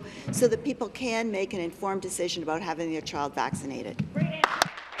CHEO, so that people can make an informed decision about having their child vaccinated.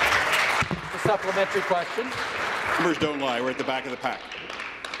 The supplementary question. Numbers don't lie. We're at the back of the pack.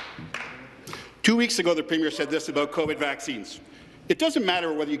 2 weeks ago, the Premier said this about COVID vaccines. It doesn't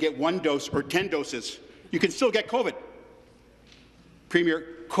matter whether you get 1 dose or 10 doses, you can still get COVID.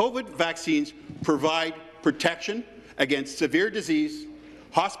 Premier, COVID vaccines provide protection against severe disease,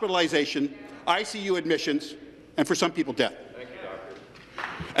 hospitalization, ICU admissions, and for some people, death. Thank you, doctor.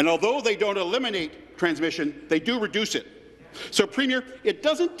 And although they don't eliminate transmission, they do reduce it. So, Premier, it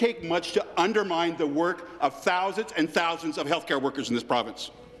doesn't take much to undermine the work of thousands and thousands of healthcare workers in this province.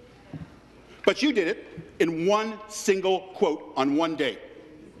 But you did it in one single quote on one day.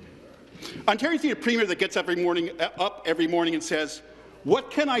 Ontarians need a Premier that gets up every morning and says,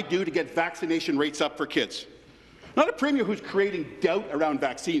 what can I do to get vaccination rates up for kids? Not a Premier who's creating doubt around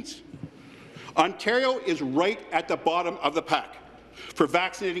vaccines. Ontario is right at the bottom of the pack for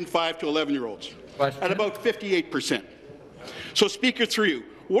vaccinating 5 to 11-year-olds, at about 58%. So, Speaker, through you,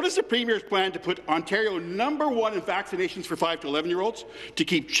 what is the Premier's plan to put Ontario #1 in vaccinations for 5 to 11-year-olds to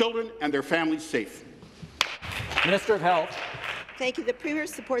keep children and their families safe? Minister of Health. Thank you. The Premier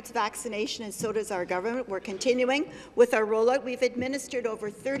supports vaccination, and so does our government. We're continuing with our rollout. We've administered over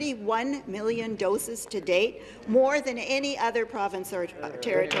 31 million doses to date, more than any other province or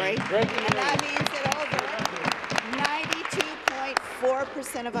territory. And that means that over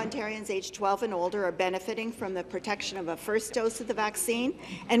 92.4% of Ontarians aged 12 and older are benefiting from the protection of a first dose of the vaccine,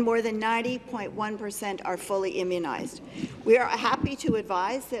 and more than 90.1% are fully immunized. We are happy to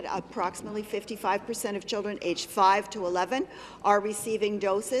advise that approximately 55% of children aged 5 to 11 are receiving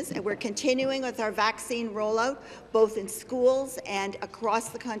doses, and we're continuing with our vaccine rollout, both in schools and across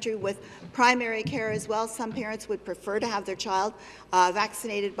the country with primary care as well. Some parents would prefer to have their child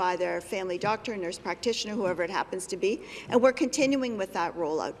vaccinated by their family doctor, nurse practitioner, whoever it happens to be, and we're continuing with that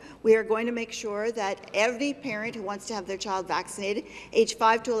rollout. We are going to make sure that every parent who wants to have their child vaccinated, age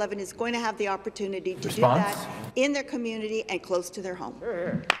 5 to 11, is going to have the opportunity to do that in their community and close to their home.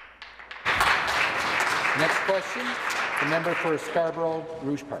 Next question, the member for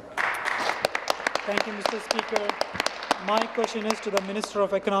Scarborough-Rouge Park. Thank you, Mr. Speaker. My question is to the Minister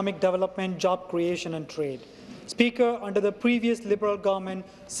of Economic Development, Job Creation and Trade. Speaker, under the previous Liberal government,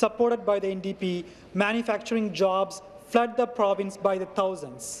 supported by the NDP, manufacturing jobs fled the province by the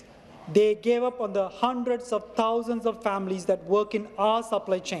thousands. They gave up on the hundreds of thousands of families that work in our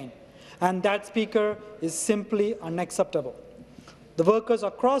supply chain, and that, Speaker, is simply unacceptable. The workers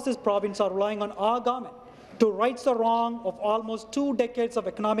across this province are relying on our government to right the wrong of almost 2 decades of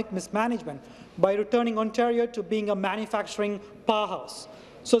economic mismanagement by returning Ontario to being a manufacturing powerhouse.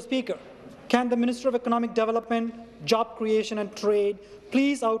 So, Speaker, can the Minister of Economic Development, Job Creation and Trade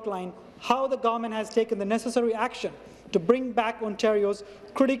please outline how the government has taken the necessary action to bring back Ontario's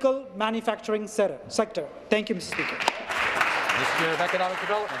critical manufacturing sector? Thank you, Mr. Speaker. Minister of Economic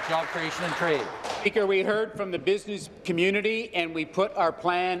Development, Job Creation and Trade. Speaker, we heard from the business community and we put our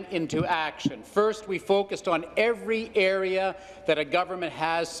plan into action. First, we focused on every area that a government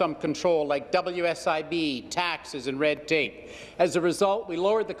has some control, like WSIB, taxes and red tape. As a result, we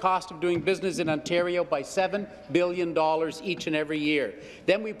lowered the cost of doing business in Ontario by $7 billion each and every year.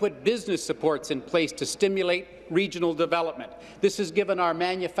 Then we put business supports in place to stimulate regional development. This has given our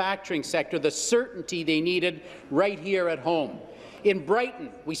manufacturing sector the certainty they needed right here at home. In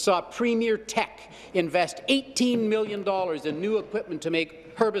Brighton, we saw Premier Tech invest $18 million in new equipment to make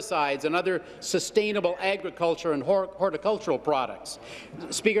herbicides and other sustainable agriculture and horticultural products.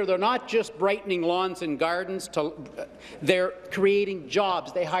 Speaker, they're not just brightening lawns and gardens, they're creating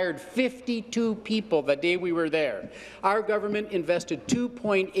jobs. They hired 52 people the day we were there. Our government invested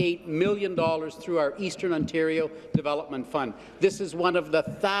 $2.8 million through our Eastern Ontario Development Fund. This is one of the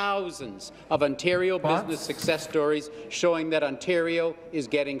thousands of Ontario business success stories showing that Ontario is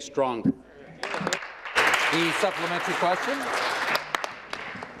getting stronger. The supplementary question.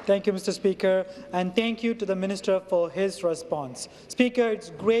 Thank you, Mr. Speaker, and thank you to the Minister for his response. Speaker,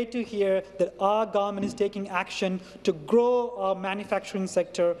 it's great to hear that our government is taking action to grow our manufacturing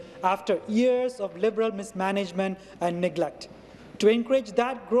sector after years of Liberal mismanagement and neglect. To encourage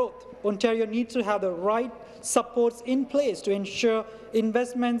that growth, Ontario needs to have the right supports in place to ensure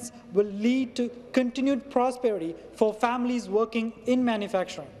investments will lead to continued prosperity for families working in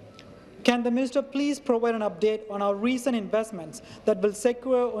manufacturing? Can the minister please provide an update on our recent investments that will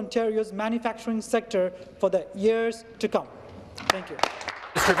secure Ontario's manufacturing sector for the years to come? Thank you.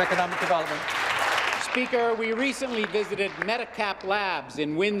 Minister of Economic Development. Speaker, we recently visited Medicap Labs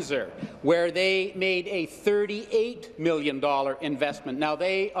in Windsor, where they made a $38 million investment. Now,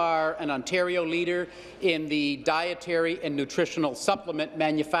 they are an Ontario leader in the dietary and nutritional supplement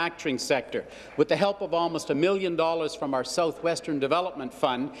manufacturing sector. With the help of almost $1 million from our Southwestern Development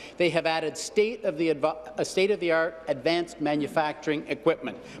Fund, they have added state-of-the-art advanced manufacturing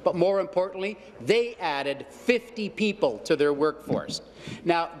equipment. But more importantly, they added 50 people to their workforce.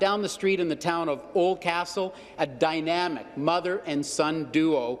 Now, down the street in the town of Oldcastle, a dynamic mother and son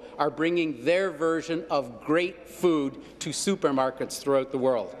duo are bringing their version of great food to supermarkets throughout the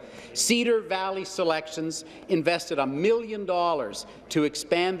world. Cedar Valley Selections invested $1 million to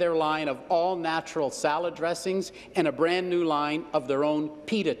expand their line of all-natural salad dressings and a brand-new line of their own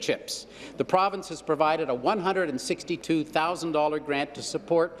pita chips. The province has provided a $162,000 grant to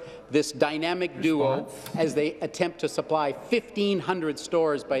support this dynamic duo as they attempt to supply 1,500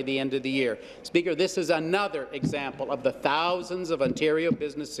 stores by the end of the year. Speaker, this is another example of the thousands of Ontario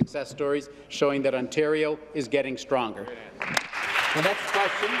business success stories showing that Ontario is getting stronger. The next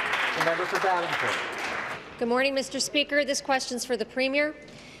question, the member for Davenport. Good morning, Mr. Speaker. This question's for the Premier.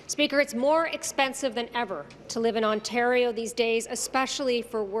 Speaker, it's more expensive than ever to live in Ontario these days, especially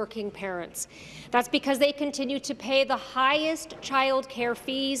for working parents. That's because they continue to pay the highest child care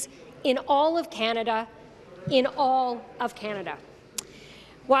fees in all of Canada,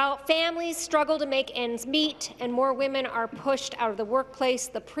 While families struggle to make ends meet and more women are pushed out of the workplace,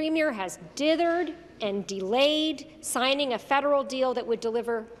 the Premier has dithered and delayed signing a federal deal that would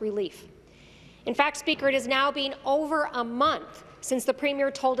deliver relief. In fact, Speaker, it has now been over a month since the Premier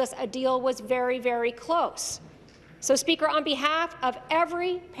told us a deal was very, very close. So, Speaker, on behalf of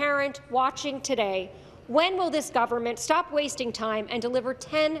every parent watching today, when will this government stop wasting time and deliver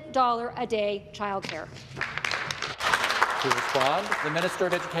 $10 a day childcare? To respond, the Minister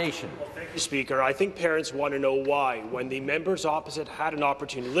of Education. Thank you, Speaker. I think parents want to know why, when the members opposite had an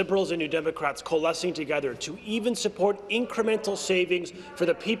opportunity, Liberals and New Democrats coalescing together to even support incremental savings for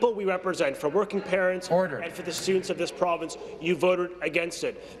the people we represent, for working parents and for the students of this province, you voted against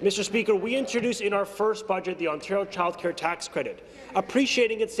it. Mr. Speaker, we introduced in our first budget the Ontario Child Care Tax Credit.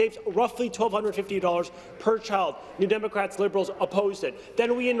 Appreciating it saves roughly $1,250 per child. New Democrats, Liberals opposed it.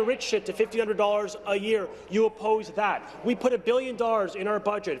 Then we enriched it to $1,500 a year. You opposed that. We put $1 billion in our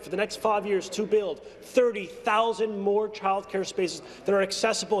budget for the next 5 years to build 30,000 more childcare spaces that are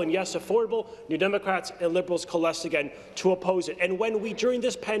accessible and, yes, affordable. New Democrats and Liberals coalesced again to oppose it. And when we, during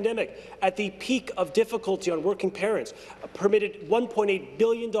this pandemic, at the peak of difficulty on working parents, permitted $1.8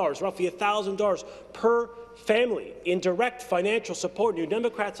 billion, roughly $1,000 per family in direct financial support, New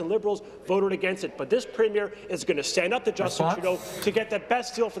Democrats and Liberals voted against it. But this Premier is going to stand up to Justin Trudeau to get the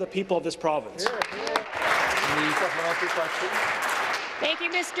best deal for the people of this province. Thank you,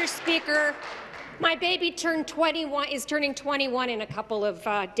 Mr. Speaker. My baby is turning 21 in a couple of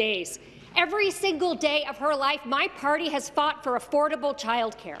days. Every single day of her life, my party has fought for affordable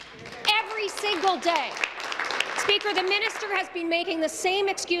childcare. Every single day. Speaker, the minister has been making the same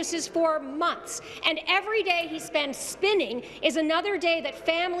excuses for months, and every day he spends spinning is another day that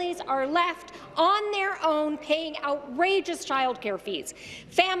families are left on their own paying outrageous childcare fees.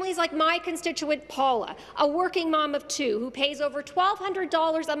 Families like my constituent Paula, a working mom of 2 who pays over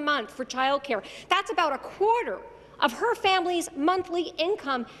 $1,200 a month for childcare. That's about a quarter of her family's monthly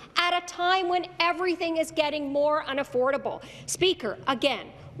income at a time when everything is getting more unaffordable. Speaker, again,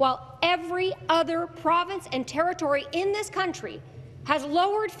 while every other province and territory in this country has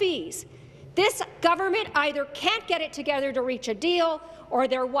lowered fees, this government either can't get it together to reach a deal, or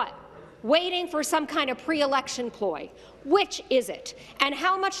they're what? Waiting for some kind of pre-election ploy. Which is it? And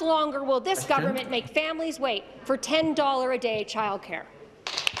how much longer will this government make families wait for $10 a day childcare?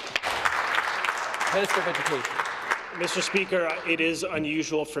 Minister of Education. Mr. Speaker, it is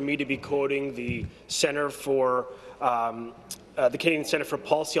unusual for me to be quoting the Centre for the Canadian Centre for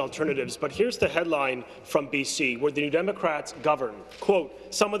Policy Alternatives, but here's the headline from BC, where the New Democrats govern.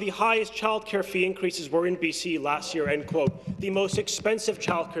 Quote, some of the highest childcare fee increases were in BC last year, end quote. The most expensive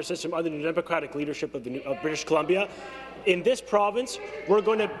childcare system under the New Democratic leadership of British Columbia. In this province, we're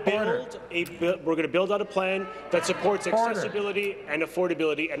going to build out a plan that supports accessibility and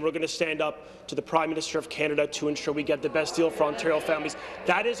affordability, and we're going to stand up to the Prime Minister of Canada to ensure we get the best deal for Ontario families.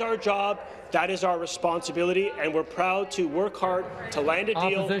 That is our job. That is our responsibility, and we're proud to work hard to land a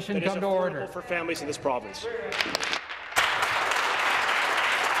deal that is affordable for families in this province.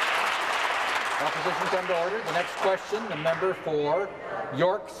 Opposition come to order. The next question, the member for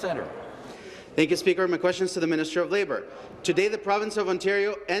York Centre. Thank you, Speaker. My question is to the Minister of Labour. Today, the province of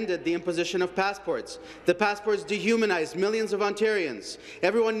Ontario ended the imposition of passports. The passports dehumanized millions of Ontarians.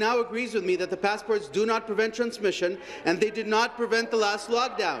 Everyone now agrees with me that the passports do not prevent transmission, and they did not prevent the last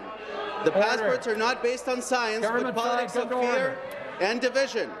lockdown. The passports are not based on science, but politics of fear and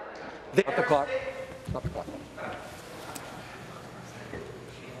division. Stop the clock. Stop the clock.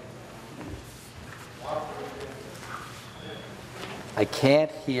 I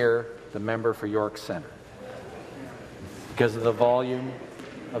can't hear the member for York Centre because of the volume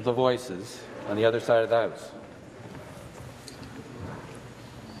of the voices on the other side of the House.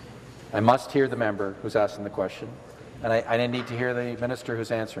 I must hear the member who's asking the question, and I need to hear the minister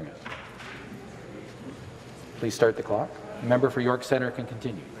who's answering it. Please start the clock. The member for York Centre can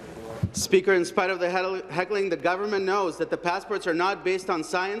continue. Speaker, in spite of the heckling, the government knows that the passports are not based on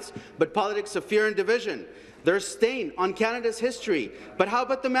science, but politics of fear and division. They're a stain on Canada's history. But how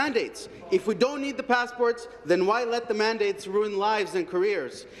about the mandates? If we don't need the passports, then why let the mandates ruin lives and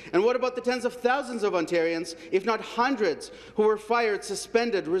careers? And what about the tens of thousands of Ontarians, if not hundreds, who were fired,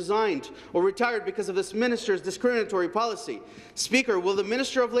 suspended, resigned, or retired because of this minister's discriminatory policy? Speaker, will the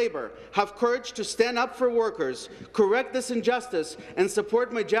Minister of Labour have courage to stand up for workers, correct this injustice, and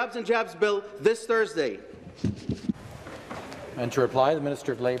support my Jabs and Jabs bill this Thursday? And to reply, the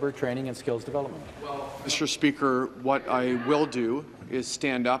Minister of Labour, Training and Skills Development. Mr. Speaker, what I will do is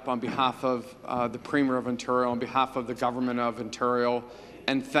stand up on behalf of the Premier of Ontario, on behalf of the Government of Ontario,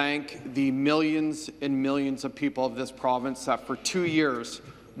 and thank the millions and millions of people of this province that for 2 years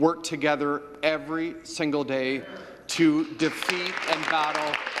worked together every single day to defeat and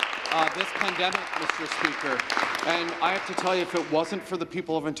battle this pandemic, Mr. Speaker. And I have to tell you, if it wasn't for the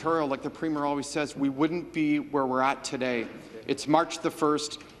people of Ontario, like the Premier always says, we wouldn't be where we're at today. It's March the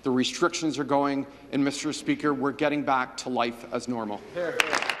 1st, the restrictions are going, and Mr. Speaker, we're getting back to life as normal. Thank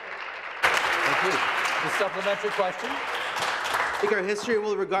you. The supplementary question. Speaker, history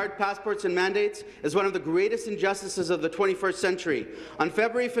will regard passports and mandates as one of the greatest injustices of the 21st century. On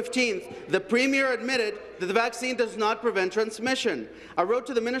February 15th, the Premier admitted that the vaccine does not prevent transmission. I wrote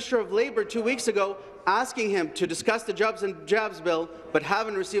to the Minister of Labour 2 weeks ago asking him to discuss the Jobs and Jabs bill, but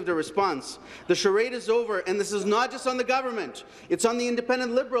haven't received a response. The charade is over, and this is not just on the government. It's on the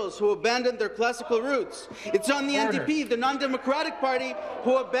independent Liberals who abandoned their classical roots. It's on the NDP, the non-democratic party,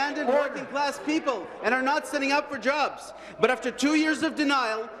 who abandoned working-class people and are not standing up for jobs. But after 2 years of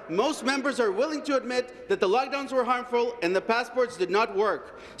denial, most members are willing to admit that the lockdowns were harmful and the passports did not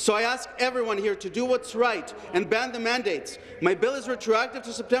work. So I ask everyone here to do what's right and ban the mandates. My bill is retroactive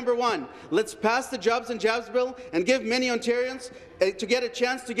to September 1. Let's pass the Jobs and Jabs bill and give many Ontarians to get a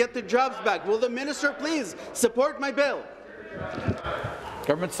chance to get their jobs back. Will the minister please support my bill?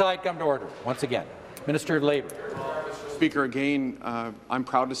 Government side, come to order. Once again, Minister of Labour. Speaker, again, I'm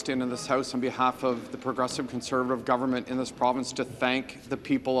proud to stand in this House on behalf of the Progressive Conservative government in this province to thank the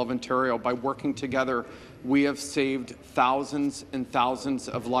people of Ontario. By working together, we have saved thousands and thousands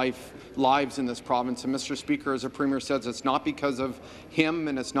of lives in this province. And Mr. Speaker, as the Premier says, it's not because of him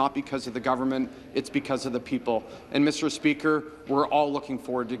and it's not because of the government, it's because of the people. And Mr. Speaker, we're all looking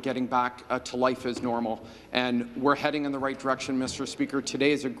forward to getting back to life as normal. And we're heading in the right direction, Mr. Speaker.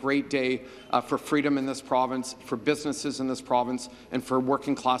 Today is a great day for freedom in this province, for businesses in this province, and for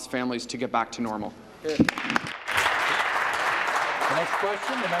working-class families to get back to normal. The next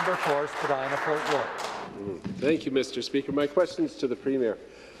question, the member for Spadina-Fort York. Thank you, Mr. Speaker. My question is to the Premier.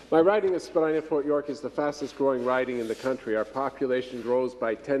 My riding of Spadina-Fort York is the fastest-growing riding in the country. Our population grows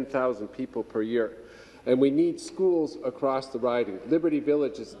by 10,000 people per year, and we need schools across the riding. Liberty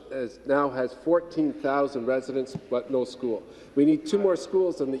Village now has 14,000 residents, but no school. We need 2 more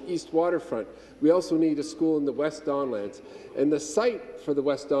schools on the east waterfront. We also need a school in the West Donlands, and the site for the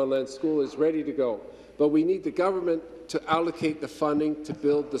West Donlands school is ready to go, but we need the government to allocate the funding to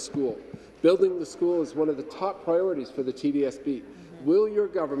build the school. Building the school is one of the top priorities for the TDSB. Will your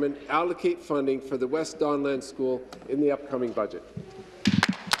government allocate funding for the West Donlands School in the upcoming budget?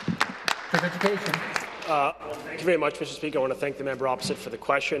 Education. Thank you very much, Mr. Speaker. I want to thank the member opposite for the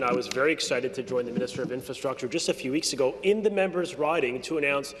question. I was very excited to join the Minister of Infrastructure just a few weeks ago in the member's riding to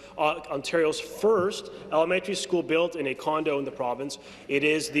announce Ontario's first elementary school built in a condo in the province. It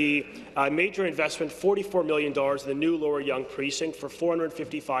is the major investment, $44 million in the new Lower Yonge precinct for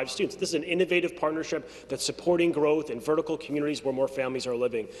 455 students. This is an innovative partnership that's supporting growth in vertical communities where more families are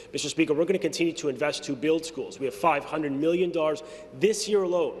living. Mr. Speaker, we're going to continue to invest to build schools. We have $500 million this year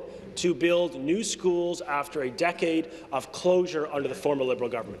alone to build new schools after a decade of closure under the former Liberal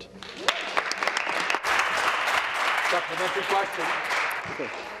government. Supplementary question.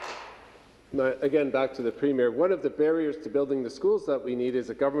 Again, back to the Premier. One of the barriers to building the schools that we need is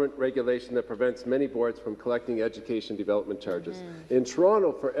a government regulation that prevents many boards from collecting education development charges. In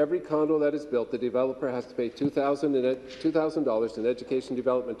Toronto, for every condo that is built, the developer has to pay $2,000 in education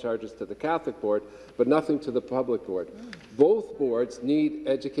development charges to the Catholic Board, but nothing to the Public Board. Both boards need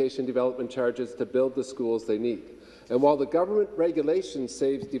education development charges to build the schools they need. And while the government regulation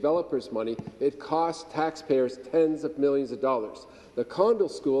saves developers money, it costs taxpayers tens of millions of dollars. The condo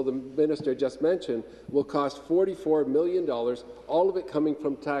school the minister just mentioned will cost $44 million, all of it coming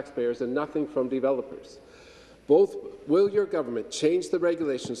from taxpayers and nothing from developers. Will your government change the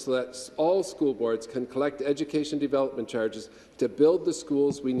regulations so that all school boards can collect education development charges to build the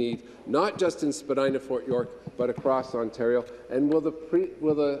schools we need, not just in Spadina, Fort York, but across Ontario? And will the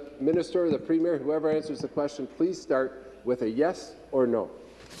minister or the premier, whoever answers the question, please start with a yes or no?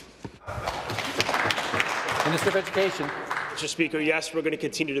 Minister of Education. Mr. Speaker, yes, we're going to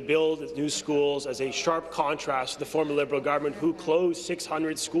continue to build new schools as a sharp contrast to the former Liberal government who closed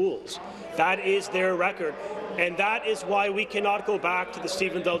 600 schools. That is their record, and that is why we cannot go back to the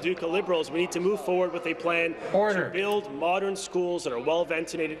Stephen Del Duca Liberals. We need to move forward with a plan to build modern schools that are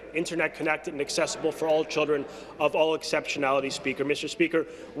well-ventilated, internet-connected and accessible for all children of all exceptionality, Speaker. Mr. Speaker,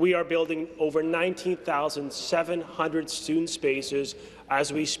 we are building over 19,700 student spaces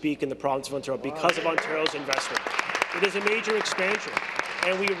as we speak in the province of Ontario because of Ontario's investment. It is a major expansion,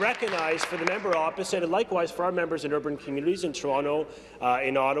 and we recognize for the member opposite, and likewise for our members in urban communities in Toronto,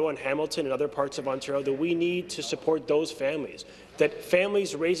 in Ottawa and Hamilton and other parts of Ontario, that we need to support those families, that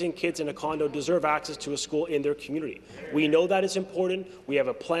families raising kids in a condo deserve access to a school in their community. We know that is important. We have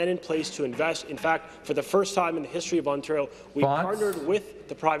a plan in place to invest. In fact, for the first time in the history of Ontario, we partnered with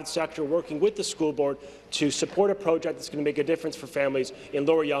the private sector, working with the school board to support a project that's going to make a difference for families in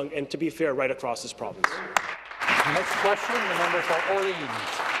Lower Yonge and, to be fair, right across this province. Next question, the member for Orleans.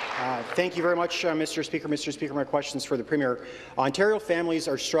 Thank you very much, Mr. Speaker. Mr. Speaker, my question is for the Premier. Ontario families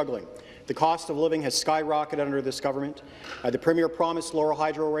are struggling. The cost of living has skyrocketed under this government. The Premier promised lower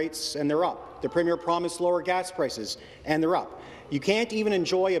hydro rates, and they're up. The Premier promised lower gas prices, and they're up. You can't even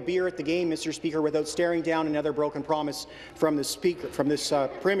enjoy a beer at the game, Mr. Speaker, without staring down another broken promise from this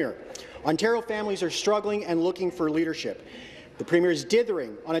Premier. Ontario families are struggling and looking for leadership. The Premier is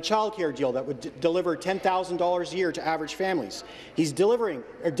dithering on a childcare deal that would deliver $10,000 a year to average families. He's dithering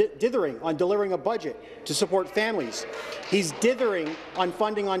on delivering a budget to support families. He's dithering on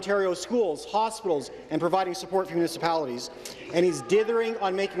funding Ontario's schools, hospitals, and providing support for municipalities. And he's dithering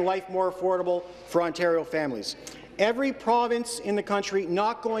on making life more affordable for Ontario families. Every province in the country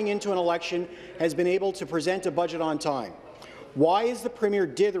not going into an election has been able to present a budget on time. Why is the Premier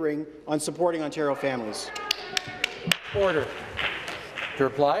dithering on supporting Ontario families? Order. To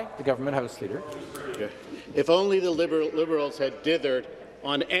reply, the Government House Leader. If only the Liberals had dithered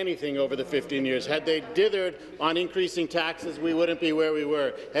on anything over the 15 years. Had they dithered on increasing taxes, we wouldn't be where we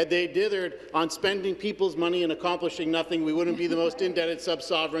were. Had they dithered on spending people's money and accomplishing nothing, we wouldn't be the most indebted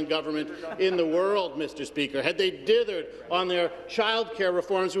sub-sovereign government in the world, Mr. Speaker. Had they dithered on their childcare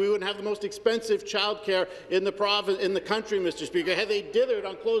reforms, we wouldn't have the most expensive childcare in the country, Mr. Speaker. Had they dithered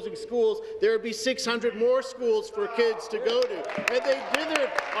on closing schools, there would be 600 more schools for kids to go to. Had they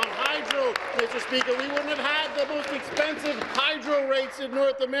dithered on hydro, Mr. Speaker, we wouldn't have had the most expensive hydro rates in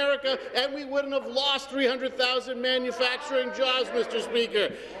North America, and we wouldn't have lost 300,000 manufacturing jobs, Mr.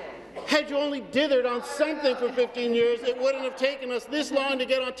 Speaker. Had you only dithered on something for 15 years, it wouldn't have taken us this long to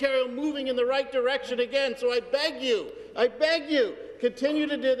get Ontario moving in the right direction again. So I beg you, continue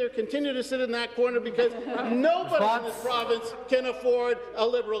to dither, continue to sit in that corner, because nobody in this province can afford a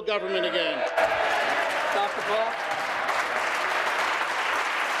Liberal government again. Stop the clock.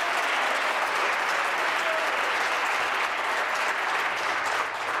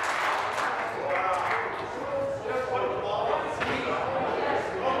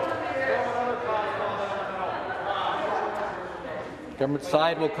 Government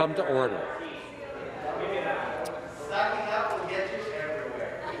side will come to order.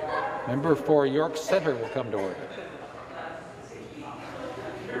 Member for York Centre will come to order.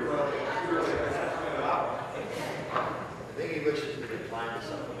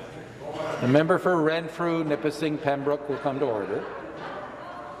 The member for Renfrew, Nipissing, Pembroke will come to order.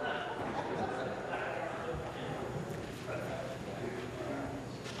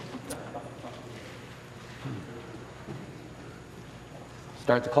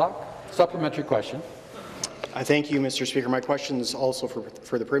 Start the clock. Supplementary question. Thank you, Mr. Speaker. My question is also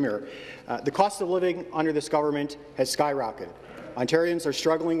for the Premier. The cost of living under this government has skyrocketed. Ontarians are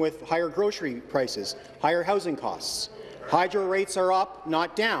struggling with higher grocery prices, higher housing costs. Hydro rates are up,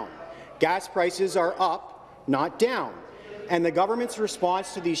 not down. Gas prices are up, not down. And the government's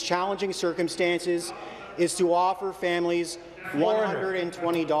response to these challenging circumstances is to offer families $120,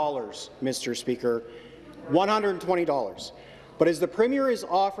 Mr. Speaker, $120. But as the Premier is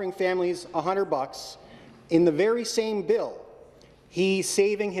offering families $100, in the very same bill, he's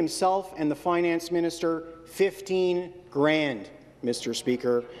saving himself and the Finance Minister $15 grand, Mr.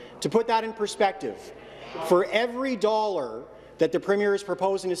 Speaker. To put that in perspective, for every dollar that the Premier is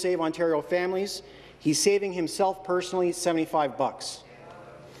proposing to save Ontario families, he's saving himself personally $75.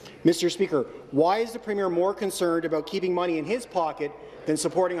 Mr. Speaker, why is the Premier more concerned about keeping money in his pocket than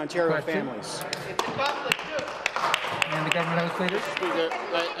supporting Ontario families? And the Government House Leader. Speaker,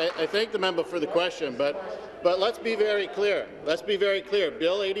 I thank the member for the question, but let's be very clear. Let's be very clear.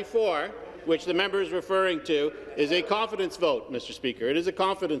 Bill 84, which the member is referring to, is a confidence vote, Mr. Speaker. It is a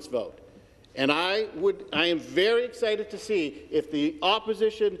confidence vote. And I am very excited to see if the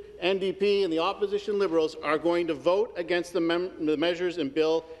opposition NDP and the opposition Liberals are going to vote against the measures in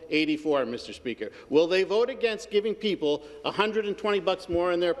Bill 84, Mr. Speaker. Will they vote against giving people $120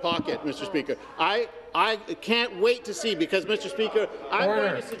 more in their pocket, Mr. Speaker? I can't wait to see, because, Mr. Speaker, I'm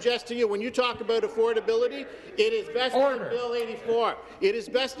going to suggest to you, when you talk about affordability, it is vested in Bill 84. It is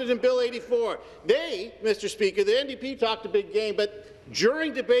vested in Bill 84. They, Mr. Speaker, the NDP talked a big game, but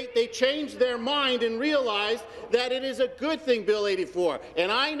during debate, they changed their mind and realized that it is a good thing, Bill 84.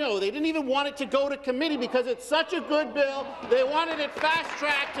 And I know they didn't even want it to go to committee because it's such a good bill. They wanted it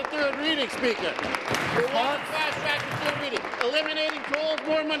fast-tracked to third reading, Speaker. They wanted fast-tracked to third reading. Eliminating tolls,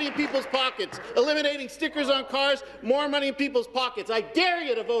 more money in people's pockets. Eliminating stickers on cars, more money in people's pockets. I dare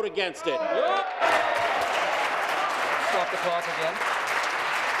you to vote against it. Stop the clock again.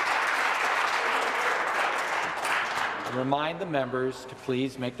 Remind the members to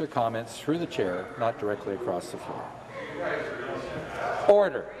please make their comments through the chair, not directly across the floor.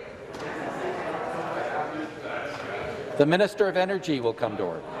 Order. The Minister of Energy will come to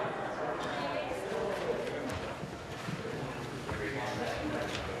order.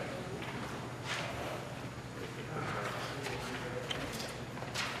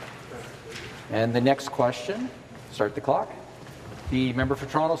 And the next question, start the clock, the member for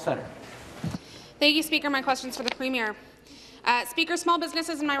Toronto Centre. Thank you, Speaker. My question is for the Premier. Speaker, small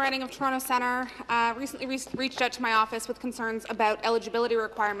businesses in my riding of Toronto Centre recently reached out to my office with concerns about eligibility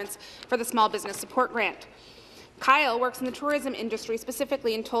requirements for the Small Business Support Grant. Kyle works in the tourism industry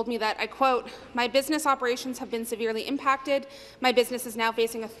specifically and told me that, I quote, "My business operations have been severely impacted. My business is now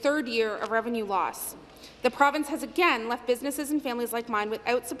facing a third year of revenue loss. The province has again left businesses and families like mine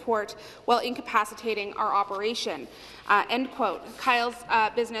without support while incapacitating our operation." End quote. Kyle's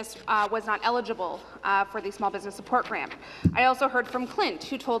business was not eligible for the Small Business Support Grant. I also heard from Clint,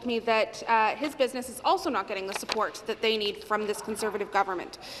 who told me that his business is also not getting the support that they need from this Conservative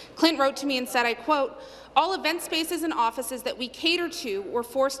government. Clint wrote to me and said, I quote, "All event spaces and offices that we cater to were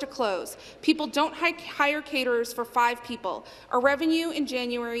forced to close. People don't hire caterers for 5 people. Our revenue in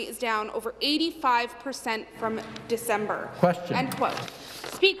January is down over 85% from December." Question. End quote.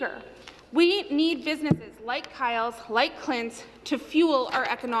 Speaker, we need businesses like Kyle's, like Clint's, to fuel our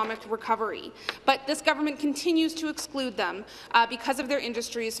economic recovery. But this government continues to exclude them because of their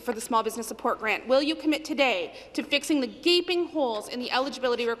industries for the Small Business Support Grant. Will you commit today to fixing the gaping holes in the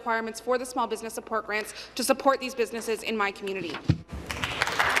eligibility requirements for the Small Business Support Grants to support these businesses in my community?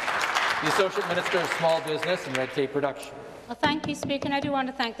 The Associate Minister of Small Business and Red Tape Reduction. Well, thank you, Speaker, and I do want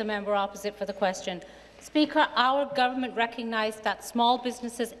to thank the member opposite for the question. Speaker, our government recognised that small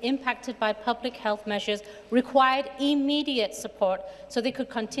businesses impacted by public health measures required immediate support so they could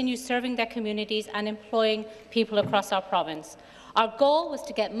continue serving their communities and employing people across our province. Our goal was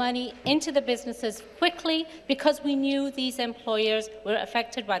to get money into the businesses quickly because we knew these employers were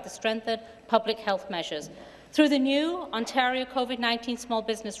affected by the strengthened public health measures. Through the new Ontario COVID-19 Small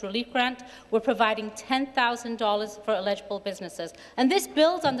Business Relief Grant, we're providing $10,000 for eligible businesses. And this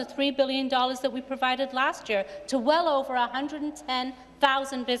builds on the $3 billion that we provided last year to well over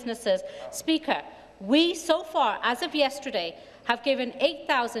 110,000 businesses. Speaker, we so far, as of yesterday, have given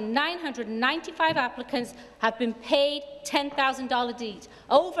 8,995 applicants have been paid $10,000 each,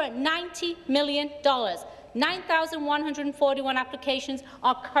 over $90 million. 9,141 applications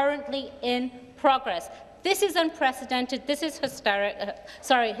are currently in progress. This is unprecedented. This is historic,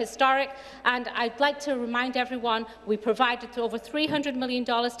 and I'd like to remind everyone we provided over $300 million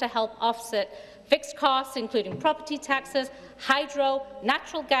to help offset fixed costs, including property taxes, hydro,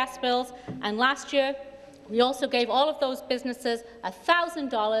 natural gas bills, and last year We also gave all of those businesses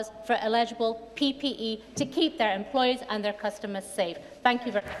 $1,000 for eligible PPE to keep their employees and their customers safe. Thank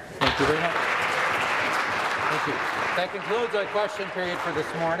you very much. Thank you very much. Thank you. That concludes our question period for this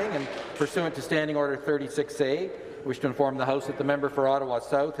morning, and pursuant to Standing Order 36A, I wish to inform the House that the member for Ottawa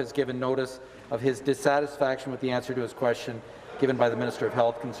South has given notice of his dissatisfaction with the answer to his question given by the Minister of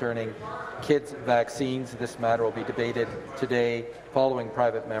Health concerning kids' vaccines. This matter will be debated today following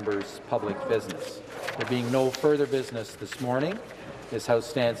private members' public business. There being no further business this morning, this House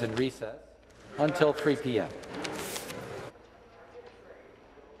stands in recess until 3 p.m.